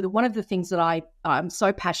see. So one of the things that I'm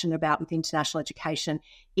so passionate about with international education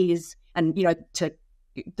is, and to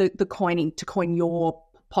coin your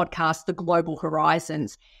podcast, the global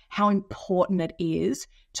horizons, how important it is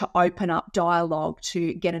to open up dialogue,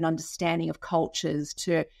 to get an understanding of cultures,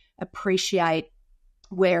 to appreciate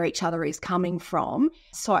where each other is coming from,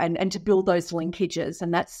 so and to build those linkages.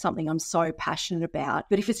 And that's something I'm so passionate about.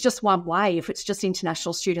 But if it's just one way, if it's just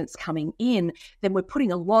international students coming in, then we're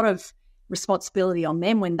putting a lot of responsibility on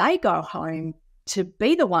them when they go home to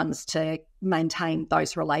be the ones to maintain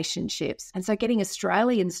those relationships. And so getting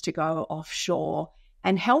Australians to go offshore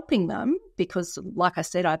and helping them, because like I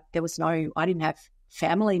said, I didn't have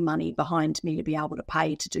family money behind me to be able to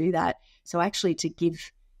pay to do that. So actually to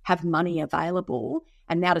have money available,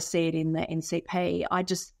 and now to see it in the NCP, I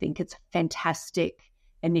just think it's a fantastic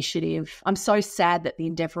initiative. I'm so sad that the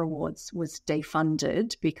Endeavour Awards was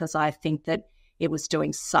defunded because I think that it was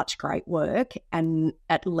doing such great work, and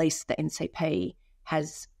at least the NCP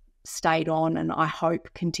has stayed on, and I hope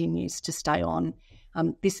continues to stay on.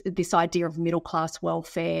 This idea of middle class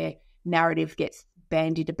welfare narrative gets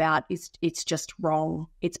bandied about. It's just wrong.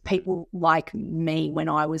 It's people like me when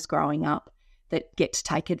I was growing up that get to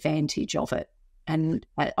take advantage of it and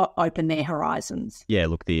open their horizons. Yeah,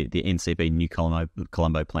 look, the NCP New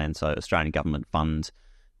Colombo Plan, so Australian government fund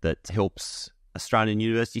that helps Australian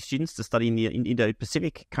university students to study in the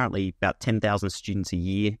Indo-Pacific. Currently, about 10,000 students a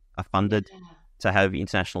year are funded to have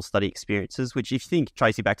international study experiences, which if you think,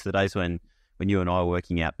 Tracy, back to the days when you and I were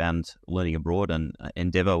working outbound learning abroad, and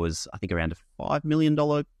Endeavour was, I think, around a $5 million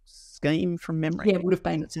scheme from memory. Yeah, it would have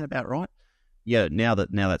been. That sound about right? Yeah, now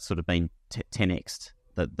that's sort of been 10x'd.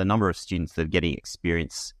 The number of students that are getting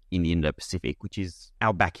experience in the Indo-Pacific, which is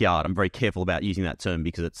our backyard. I'm very careful about using that term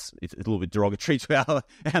because it's a little bit derogatory to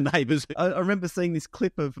our neighbours. I remember seeing this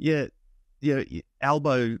clip of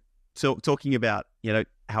Albo talking about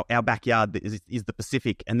how our backyard is the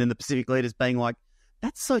Pacific, and then the Pacific leaders being like,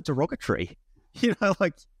 "That's so derogatory."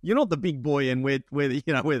 Like, you're not the big boy and we're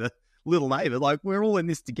the little neighbour. Like, we're all in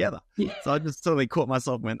this together. Yeah. So I just suddenly caught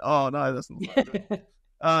myself and went, "Oh no, that's not."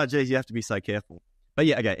 Oh, geez, you have to be so careful. But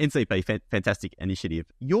yeah, okay, NCP, fantastic initiative.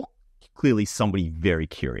 You're clearly somebody very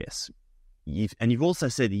curious. You've also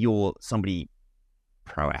said that you're somebody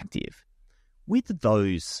proactive. Where did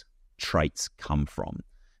those traits come from?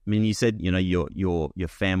 I mean, you said, your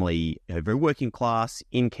family, very working class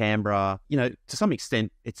in Canberra. To some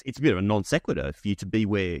extent, it's a bit of a non sequitur for you to be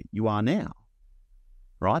where you are now,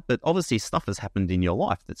 right? But obviously stuff has happened in your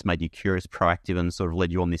life that's made you curious, proactive, and sort of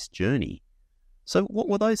led you on this journey. So what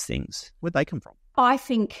were those things? Where'd they come from? I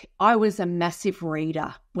think I was a massive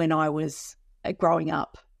reader when I was growing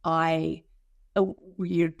up. I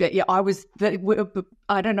was,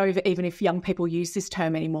 I don't know even if young people use this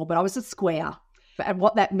term anymore, but I was a square. And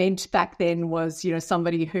what that meant back then was,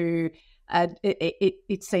 somebody who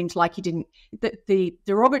it seemed like you didn't, the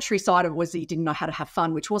derogatory side of it was that you didn't know how to have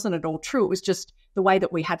fun, which wasn't at all true. It was just the way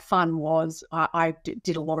that we had fun was I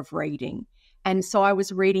did a lot of reading. And so I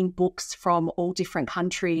was reading books from all different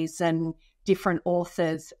countries and different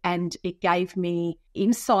authors, and it gave me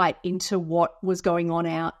insight into what was going on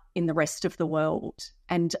out in the rest of the world.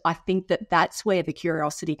 And I think that that's where the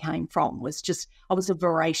curiosity came from, was just, I was a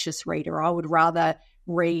voracious reader. I would rather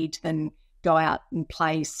read than go out and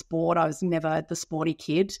play sport. I was never the sporty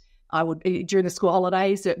kid. I would, during the school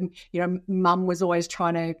holidays, mum was always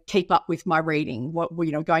trying to keep up with my reading,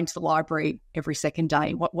 going to the library every second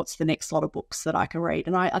day. What's the next lot of books that I can read?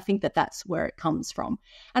 And I think that that's where it comes from.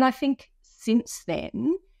 And I think since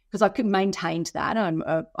then, because I've maintained that,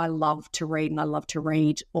 I love to read, and I love to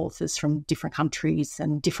read authors from different countries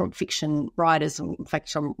and different fiction writers. In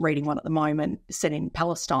fact, I'm reading one at the moment set in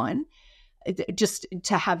Palestine. Just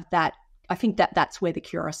to have that, I think that that's where the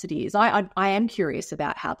curiosity is. I am curious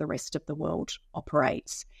about how the rest of the world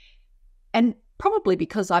operates. And probably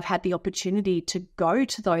because I've had the opportunity to go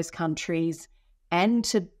to those countries and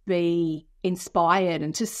to be inspired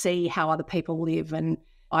and to see how other people live. And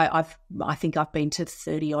I think I've been to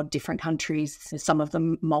 30-odd different countries, some of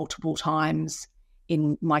them multiple times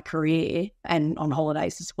in my career and on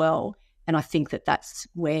holidays as well. And I think that that's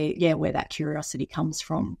where that curiosity comes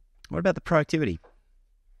from. What about the productivity?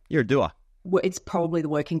 You're a doer. It's probably the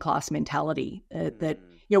working class mentality that,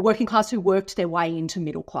 working class who worked their way into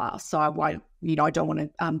middle class. So I don't want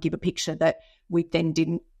to give a picture that we then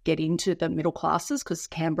didn't get into the middle classes, because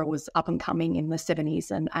Canberra was up and coming in the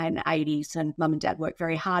 70s and 80s, and mum and dad worked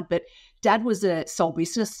very hard. But dad was a sole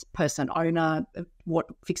business person, owner,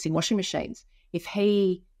 fixing washing machines. If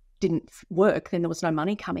he didn't work, then there was no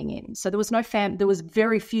money coming in. So there was there was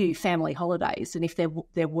very few family holidays. And if there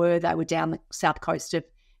were, they were down the south coast of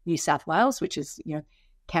New South Wales, which is,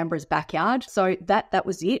 Canberra's backyard. So that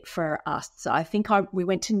was it for us. So I think we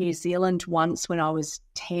went to New Zealand once when I was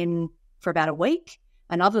 10 for about a week.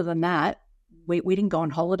 And other than that, we didn't go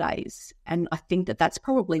on holidays. And I think that that's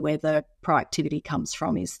probably where the proactivity comes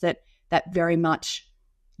from, is that very much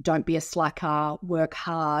don't be a slacker, work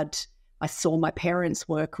hard. I saw my parents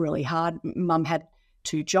work really hard. Mum had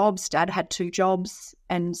 2 jobs, dad had 2 jobs.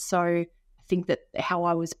 And so I think that how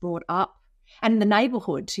I was brought up, and the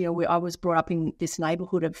neighbourhood, I was brought up in this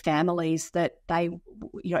neighbourhood of families that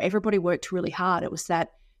everybody worked really hard. It was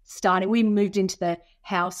that starting, we moved into the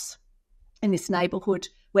house in this neighbourhood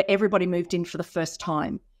where everybody moved in for the first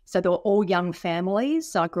time. So they were all young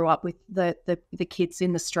families. So I grew up with the kids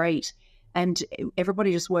in the street, and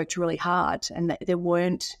everybody just worked really hard. And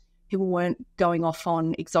people weren't going off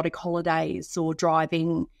on exotic holidays or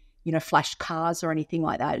driving, flash cars or anything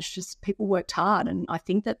like that. It's just people worked hard. And I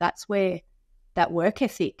think that that's where that work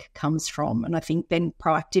ethic comes from. And I think then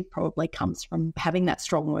proactive probably comes from having that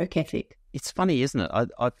strong work ethic. It's funny, isn't it?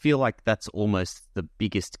 I feel like that's almost the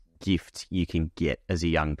biggest gift you can get as a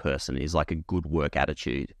young person, is like a good work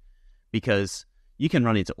attitude, because you can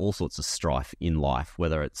run into all sorts of strife in life,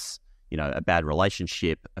 whether it's, a bad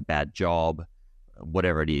relationship, a bad job,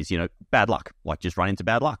 whatever it is, bad luck, like just run into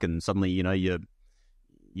bad luck and suddenly,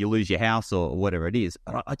 you lose your house or whatever it is.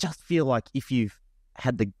 But I just feel like if you've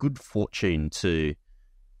had the good fortune to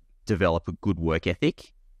develop a good work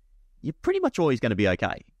ethic, you're pretty much always going to be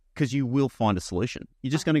okay, because you will find a solution.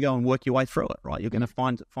 You're just going to go and work your way through it, right? You're going to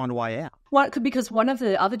find a way out. Well, because one of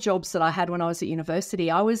the other jobs that I had when I was at university,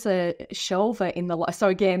 I was a shelver in the... So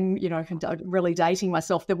again, really dating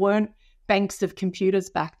myself, there weren't banks of computers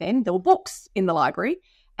back then. There were books in the library,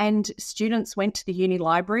 and students went to the uni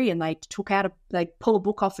library and they'd pull a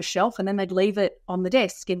book off a shelf and then they'd leave it on the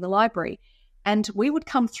desk in the library. And we would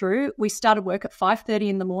come through. We started work at 5:30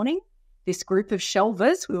 in the morning. This group of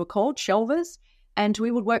shelvers, we were called shelvers, and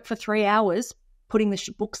we would work for 3 hours putting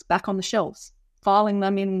the books back on the shelves, filing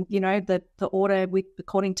them in, the order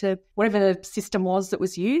according to whatever the system was that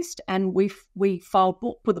was used. And we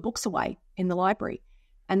put the books away in the library.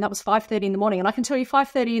 And that was 5:30 in the morning. And I can tell you,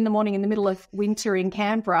 5:30 in the morning in the middle of winter in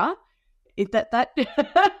Canberra, you've got to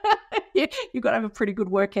have a pretty good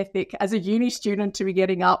work ethic as a uni student to be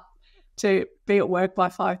getting up to be at work by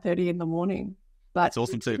 5:30 in the morning. But it's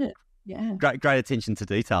awesome too. Yeah, great attention to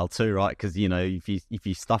detail too, right? Because if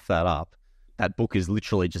you stuff that up, that book is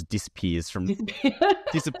literally just disappears from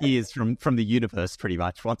the universe pretty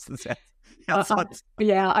much once it's outside.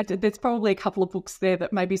 There's probably a couple of books there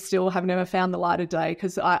that maybe still have never found the light of day,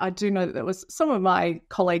 because I do know that there was some of my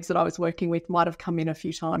colleagues that I was working with might have come in a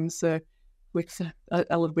few times with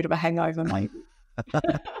a little bit of a hangover, maybe.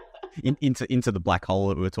 into the black hole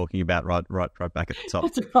that we were talking about right back at the top.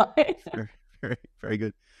 That's right. Very, very, very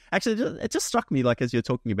good. Actually, it just struck me, like, as you're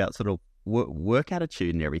talking about sort of work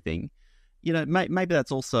attitude and everything, maybe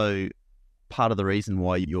that's also part of the reason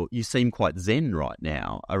why you seem quite zen right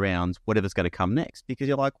now around whatever's going to come next, because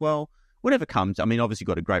you're like, well, whatever comes, I mean, obviously you've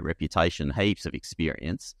got a great reputation, heaps of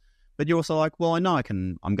experience, but you're also like, well, I know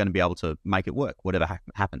I'm going to be able to make it work, whatever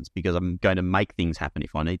happens, because I'm going to make things happen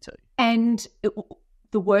if I need to. And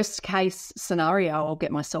the worst case scenario, I'll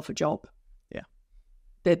get myself a job. Yeah.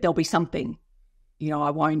 There'll be something.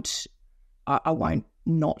 I won't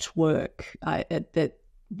not work. I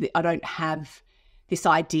don't have this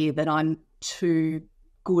idea that I'm too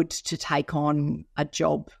good to take on a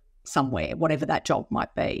job somewhere, whatever that job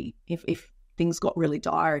might be. If things got really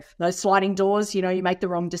dire, if those sliding doors, you make the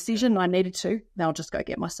wrong decision, I needed to, then I'll just go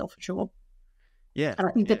get myself a job. Yeah. And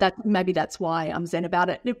I think that maybe that's why I'm zen about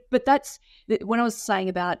it. But that's when I was saying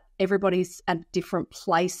about everybody's at a different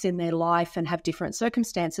place in their life and have different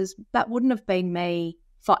circumstances, that wouldn't have been me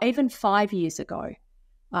even 5 years ago.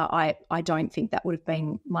 I don't think that would have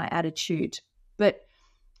been my attitude. But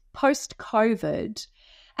post-COVID,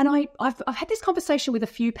 and I've had this conversation with a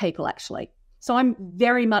few people actually. So I'm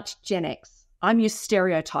very much Gen X. I'm your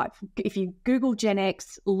stereotype. If you Google Gen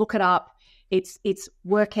X, look it up. It's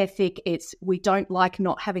work ethic. We don't like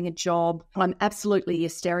not having a job. I'm absolutely a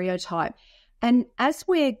stereotype. And as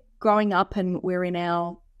we're growing up and we're in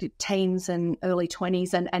our teens and early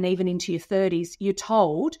 20s and even into your 30s, you're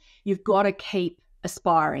told you've got to keep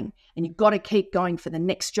aspiring and you've got to keep going for the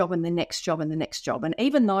next job and the next job and the next job. And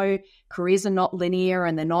even though careers are not linear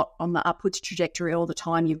and they're not on the upwards trajectory all the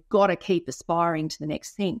time, you've got to keep aspiring to the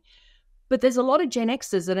next thing. But there's a lot of Gen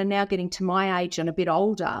Xers that are now getting to my age and a bit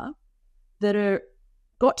older that are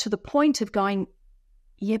got to the point of going,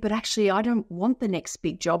 yeah, but actually I don't want the next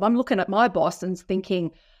big job. I'm looking at my boss and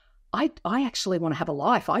thinking, I actually want to have a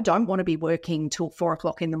life. I don't want to be working till 4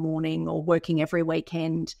 o'clock in the morning or working every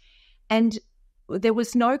weekend. And there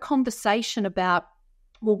was no conversation about,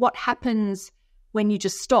 well, what happens when you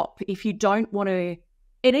just stop if you don't want to,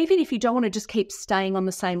 and even if you don't want to just keep staying on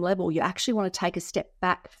the same level, you actually want to take a step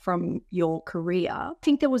back from your career. I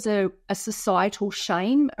think there was a societal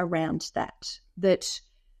shame around that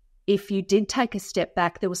if you did take a step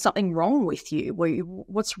back, there was something wrong with you.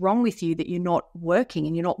 What's wrong with you that you're not working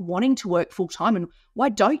and you're not wanting to work full time? And why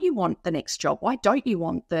don't you want the next job? Why don't you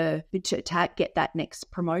want to get that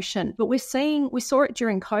next promotion? But we saw it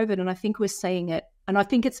during COVID, and I think we're seeing it. And I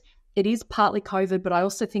think it is partly COVID, but I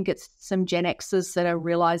also think it's some Gen Xers that are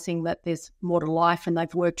realizing that there's more to life and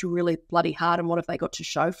they've worked really bloody hard. And what have they got to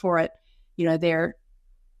show for it? You know,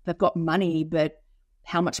 they've got money, but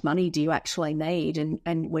how much money do you actually need?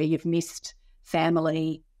 And where you've missed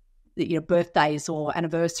family, you know, birthdays or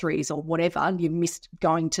anniversaries or whatever, you've missed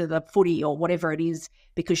going to the footy or whatever it is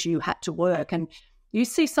because you had to work. And you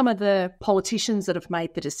see some of the politicians that have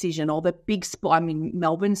made the decision, or the big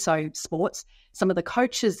Melbourne, so sports, some of the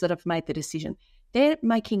coaches that have made the decision, they're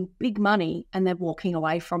making big money and they're walking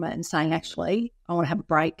away from it and saying, actually, I want to have a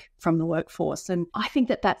break from the workforce. And I think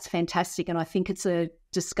that that's fantastic. And I think it's a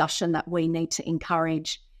discussion that we need to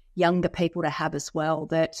encourage younger people to have as well,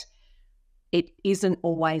 that it isn't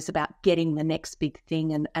always about getting the next big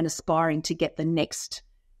thing and aspiring to get the next,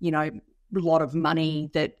 you know, lot of money,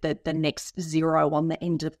 that the next zero on the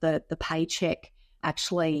end of the paycheck.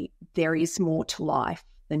 Actually, there is more to life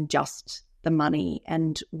than just the money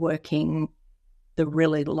and working the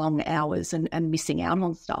really long hours and missing out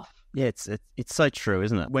on stuff. Yeah, it's so true,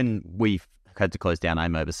 isn't it? When we had to close down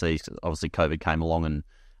AIM overseas, obviously COVID came along, and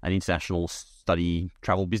an international study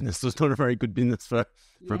travel business was not a very good business for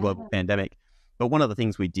a global pandemic. But one of the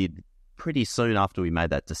things we did pretty soon after we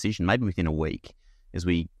made that decision, maybe within a week, is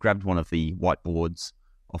we grabbed one of the whiteboards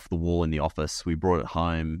off the wall in the office, we brought it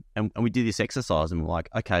home, and we did this exercise, and we're like,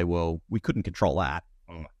 okay, well, we couldn't control that.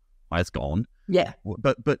 It's gone. Yeah.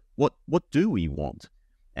 But what do we want?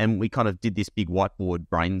 And we kind of did this big whiteboard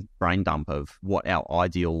brain dump of what our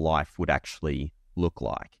ideal life would actually look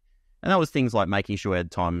like. And that was things like making sure we had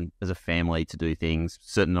time as a family to do things,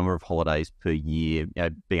 certain number of holidays per year, you know,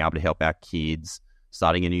 being able to help our kids,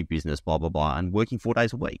 starting a new business, blah, blah, blah. And working 4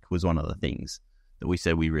 days a week was one of the things that we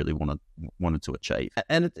said we really wanted to achieve.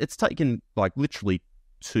 And it's taken like literally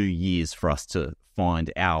 2 years for us to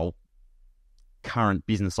find our current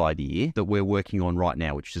business idea that we're working on right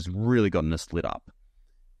now, which has really gotten us lit up.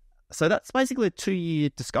 So that's basically a 2-year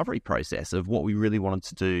discovery process of what we really wanted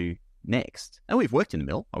to do next. And we've worked in the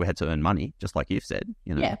middle. We had to earn money, just like you've said,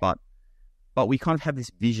 you know. Yeah. But we kind of have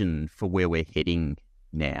this vision for where we're heading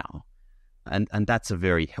now. And that's a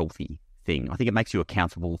very healthy thing. I think it makes you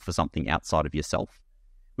accountable for something outside of yourself,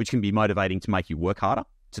 which can be motivating to make you work harder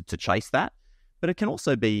to chase that. But it can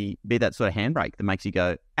also be that sort of handbrake that makes you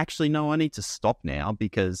go, actually, no, I need to stop now,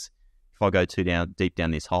 because if I go deep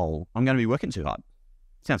down this hole, I'm going to be working too hard.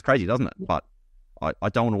 Sounds crazy, doesn't it? But I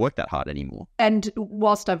don't want to work that hard anymore. And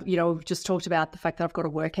whilst we've just talked about the fact that I've got a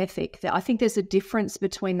work ethic, I think there's a difference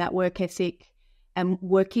between that work ethic and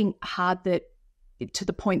working hard to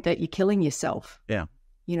the point that you're killing yourself. Yeah.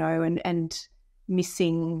 You know, and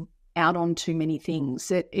missing out on too many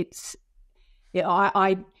things.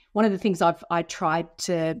 One of the things I tried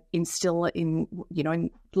to instill in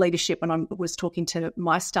leadership when I was talking to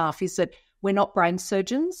my staff is that we're not brain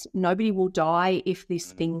surgeons. Nobody will die if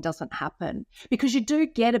this thing doesn't happen, because you do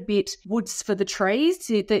get a bit woods for the trees,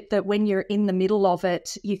 that when you're in the middle of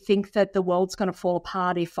it, you think that the world's going to fall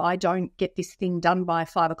apart if I don't get this thing done by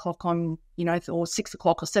 5 o'clock or 6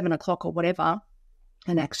 o'clock or 7 o'clock or whatever.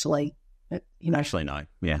 And actually, actually, no.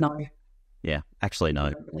 Yeah. No. Yeah. Actually, no. I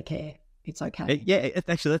don't really care. It's okay.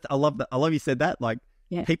 I love that. I love you said that. Like,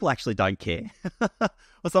 people actually don't care.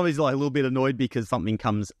 Or somebody's like a little bit annoyed because something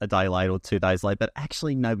comes a day late or 2 days late, but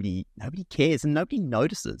actually nobody cares, and nobody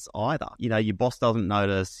notices either. You know, your boss doesn't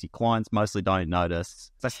notice, your clients mostly don't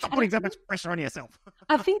notice. So stop putting so much pressure on yourself.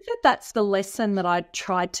 I think that's the lesson that I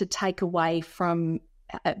tried to take away from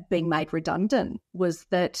being made redundant, was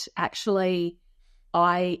that actually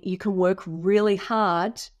you can work really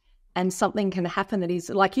hard and something can happen that is,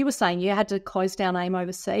 like you were saying, you had to close down AIM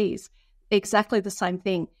overseas. Exactly the same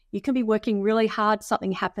thing. You can be working really hard,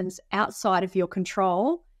 something happens outside of your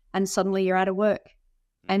control, and suddenly you're out of work.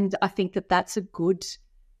 And I think that that's a good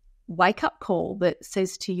wake-up call that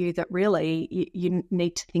says to you that really you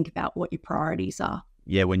need to think about what your priorities are.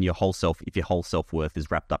 Yeah, when if your whole self-worth is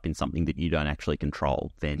wrapped up in something that you don't actually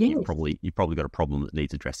control, then you've probably got a problem that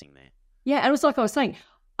needs addressing there. Yeah, and it was like I was saying,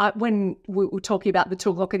 when we were talking about the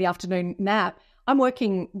 2 o'clock in the afternoon nap, I'm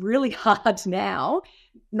working really hard now,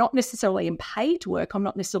 not necessarily in paid work. I'm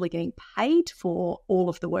not necessarily getting paid for all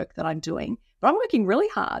of the work that I'm doing, but I'm working really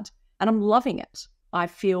hard and I'm loving it. I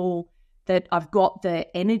feel that I've got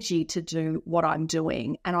the energy to do what I'm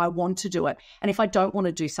doing and I want to do it. And if I don't want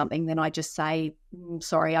to do something, then I just say,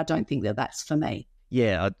 sorry, I don't think that that's for me.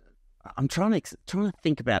 Yeah, I'm trying to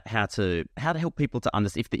think about how to help people to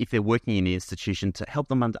understand, if they're working in an institution, to help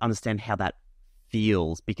them understand how that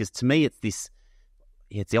feels. Because to me, it's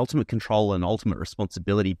the ultimate control and ultimate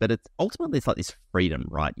responsibility, but it's like this freedom,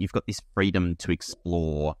 right? You've got this freedom to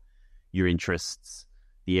explore your interests,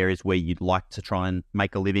 the areas where you'd like to try and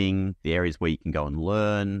make a living, the areas where you can go and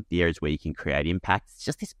learn, the areas where you can create impact. It's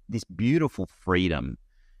just this beautiful freedom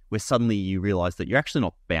where suddenly you realize that you're actually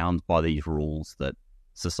not bound by these rules that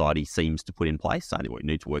society seems to put in place, saying that you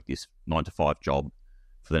need to work this 9-to-5 job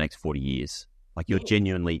for the next 40 years. Like you're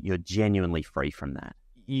genuinely free from that.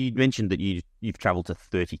 You mentioned that you've traveled to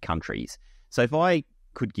 30 countries. So if I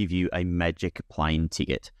could give you a magic plane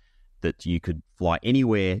ticket that you could fly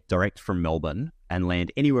anywhere direct from Melbourne and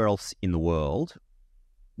land anywhere else in the world,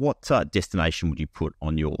 what destination would you put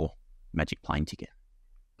on your magic plane ticket?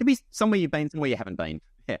 Could be somewhere you've been, somewhere you haven't been.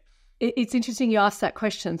 Yeah. It's interesting you asked that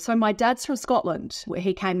question. So my dad's from Scotland, where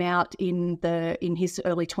he came out in his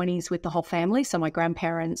early 20s with the whole family. So my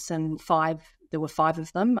grandparents and there were 5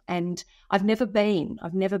 of them. And I've never been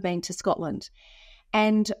to Scotland.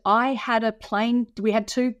 And we had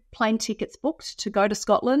 2 plane tickets booked to go to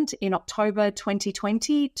Scotland in October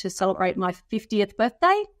 2020 to celebrate my 50th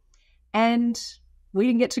birthday. And we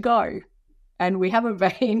didn't get to go. And we haven't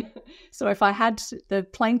been. So if I had the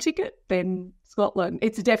plane ticket, then Scotland.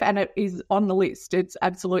 And it is on the list. It's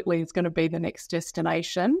going to be the next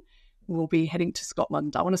destination. We'll be heading to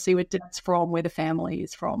Scotland. I want to see where Dad's from, where the family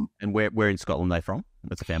is from. And where in Scotland are they from?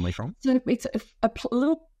 Where's the family from? So it's a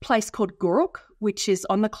little place called Gourock, which is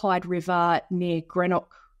on the Clyde River near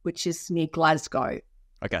Greenock, which is near Glasgow.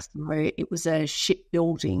 Okay. So it was a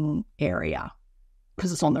shipbuilding area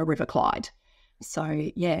because it's on the River Clyde. So,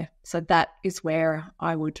 yeah, that is where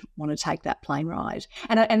I would want to take that plane ride.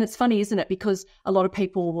 And it's funny, isn't it? Because a lot of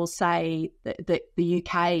people will say that the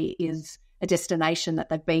UK is a destination that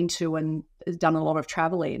they've been to and done a lot of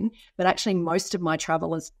travel in, but actually most of my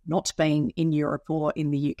travel has not been in Europe or in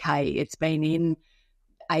the UK. It's been in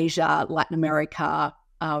Asia, Latin America,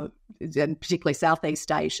 and particularly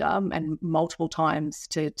Southeast Asia, and multiple times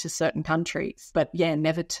to certain countries. But, yeah,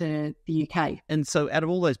 never to the UK. And so out of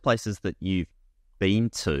all those places that you've been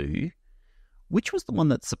to, which was the one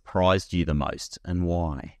that surprised you the most and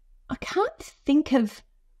why? I can't think of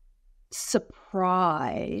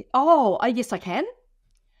surprise. Oh, yes, I can.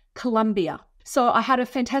 Colombia. So I had a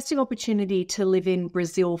fantastic opportunity to live in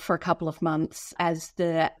Brazil for a couple of months as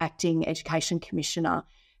the acting education commissioner.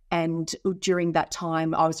 And during that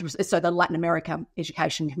time, I was the Latin America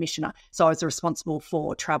education commissioner. So I was responsible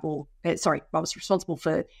for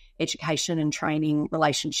education and training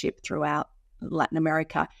relationship throughout Latin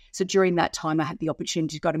America. So during that time, I had the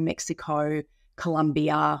opportunity to go to Mexico,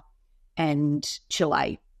 Colombia, and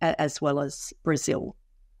Chile, as well as Brazil.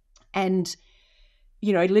 And,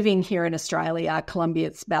 you know, living here in Australia, Colombia,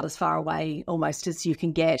 it's about as far away almost as you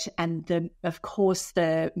can get. And of course,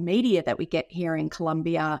 the media that we get here in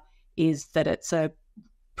Colombia is that it's a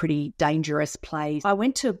pretty dangerous place. I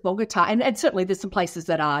went to Bogota, and certainly there's some places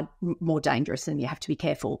that are more dangerous and you have to be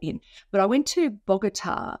careful in. But I went to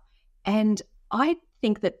Bogota, and I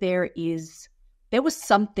think that there was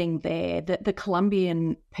something there that the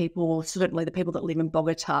Colombian people, certainly the people that live in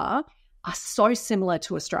Bogota, are so similar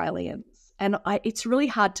to Australians. And it's really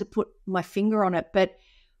hard to put my finger on it, but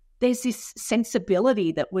there's this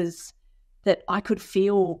sensibility that I could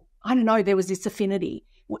feel. I don't know, there was this affinity,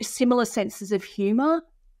 similar senses of humour,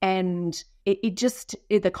 and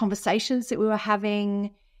the conversations that we were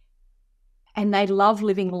having, and they love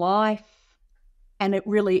living life. And it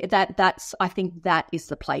really, I think that is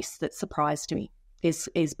the place that surprised me, is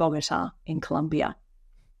Bogota in Colombia.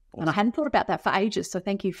 Awesome. And I hadn't thought about that for ages, so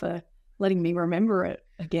thank you for letting me remember it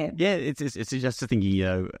again. Yeah, it's just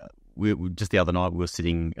thinking, just the other night, we were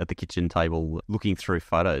sitting at the kitchen table looking through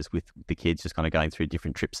photos with the kids, just kind of going through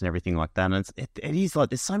different trips and everything like that. And it is like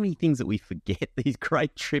there's so many things that we forget, these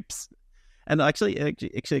great trips. And actually, it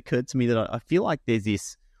actually occurred to me that I feel like there's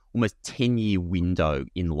this almost 10-year window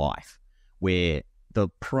in life where the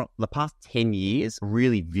past 10 years are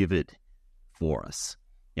really vivid for us.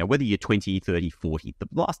 You know, whether you're 20, 30, 40, the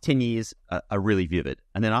last 10 years are really vivid.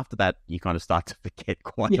 And then after that, you kind of start to forget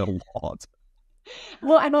quite a lot.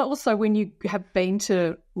 Well, and also when you have been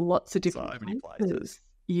to lots of different so many places,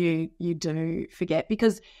 you do forget.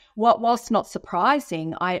 Because whilst not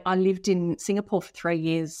surprising, I lived in Singapore for 3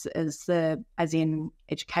 years as in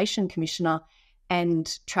education commissioner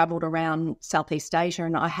and travelled around Southeast Asia,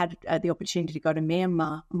 and I had the opportunity to go to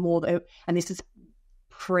Myanmar and this is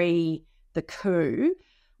pre the coup,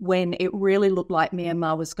 when it really looked like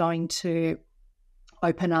Myanmar was going to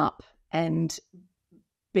open up and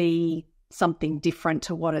be something different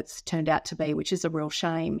to what it's turned out to be, which is a real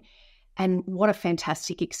shame. And what a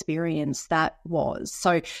fantastic experience that was.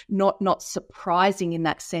 So not surprising in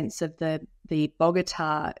that sense of the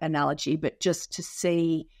Bogota analogy, but just to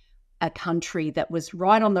see a country that was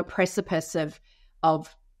right on the precipice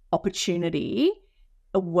of opportunity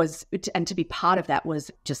and to be part of that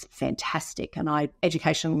was just fantastic. And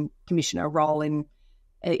education commissioner role in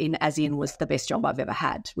ASEAN was the best job I've ever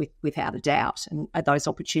had, without a doubt. And those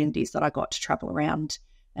opportunities that I got to travel around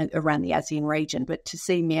the ASEAN region, but to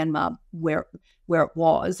see Myanmar where it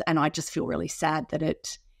was, and I just feel really sad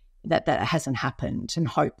that that hasn't happened, and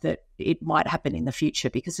hope that it might happen in the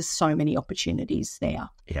future because there's so many opportunities there.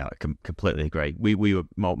 Yeah, I completely agree. We were,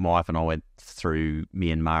 my wife and I went through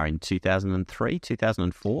Myanmar in 2003,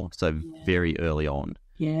 2004, so very early on.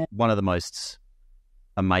 Yeah, one of the most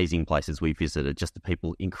amazing places we visited. Just the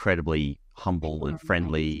people incredibly humble and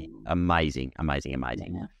friendly. Amazing.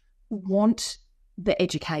 Yeah. Want the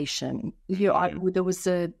education. There was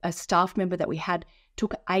a staff member that we had,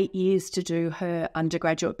 took 8 years to do her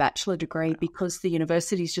undergraduate bachelor degree because the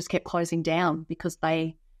universities just kept closing down because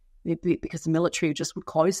the military just would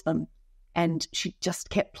close them, and she just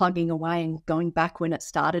kept plugging away and going back when it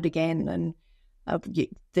started again. And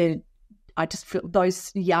I just feel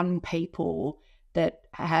those young people that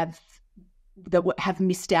have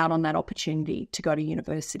missed out on that opportunity to go to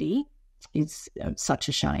university is such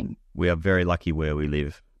a shame. We are very lucky where we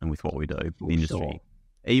live and with what we do, the industry. Sure.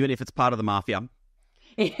 Even if it's part of the mafia.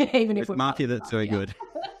 Even if it's mafia that's doing good.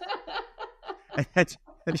 And,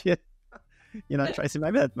 you know, Tracy,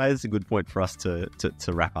 maybe that's a good point for us to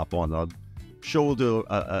wrap up on. I'm sure we'll do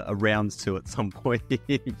a round two at some point in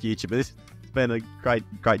the future, but it's been a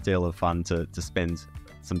great deal of fun to spend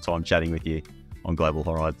some time chatting with you on Global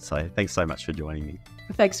Horizons. So thanks so much for joining me.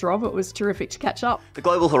 Thanks, Rob. It was terrific to catch up. The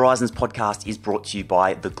Global Horizons podcast is brought to you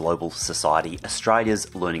by the Global Society,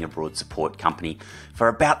 Australia's learning abroad support company. For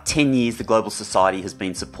about 10 years, the Global Society has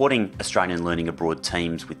been supporting Australian learning abroad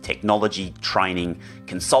teams with technology, training,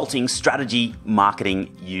 consulting, strategy,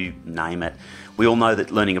 marketing, you name it. We all know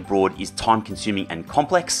that learning abroad is time-consuming and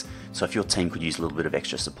complex, so if your team could use a little bit of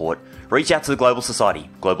extra support, reach out to the Global Society,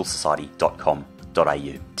 globalsociety.com.au.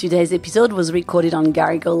 Today's episode was recorded on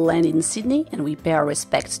Garigal land in Sydney, and we pay our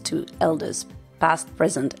respects to elders, past,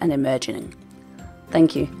 present and emerging.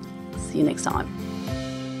 Thank you. See you next time.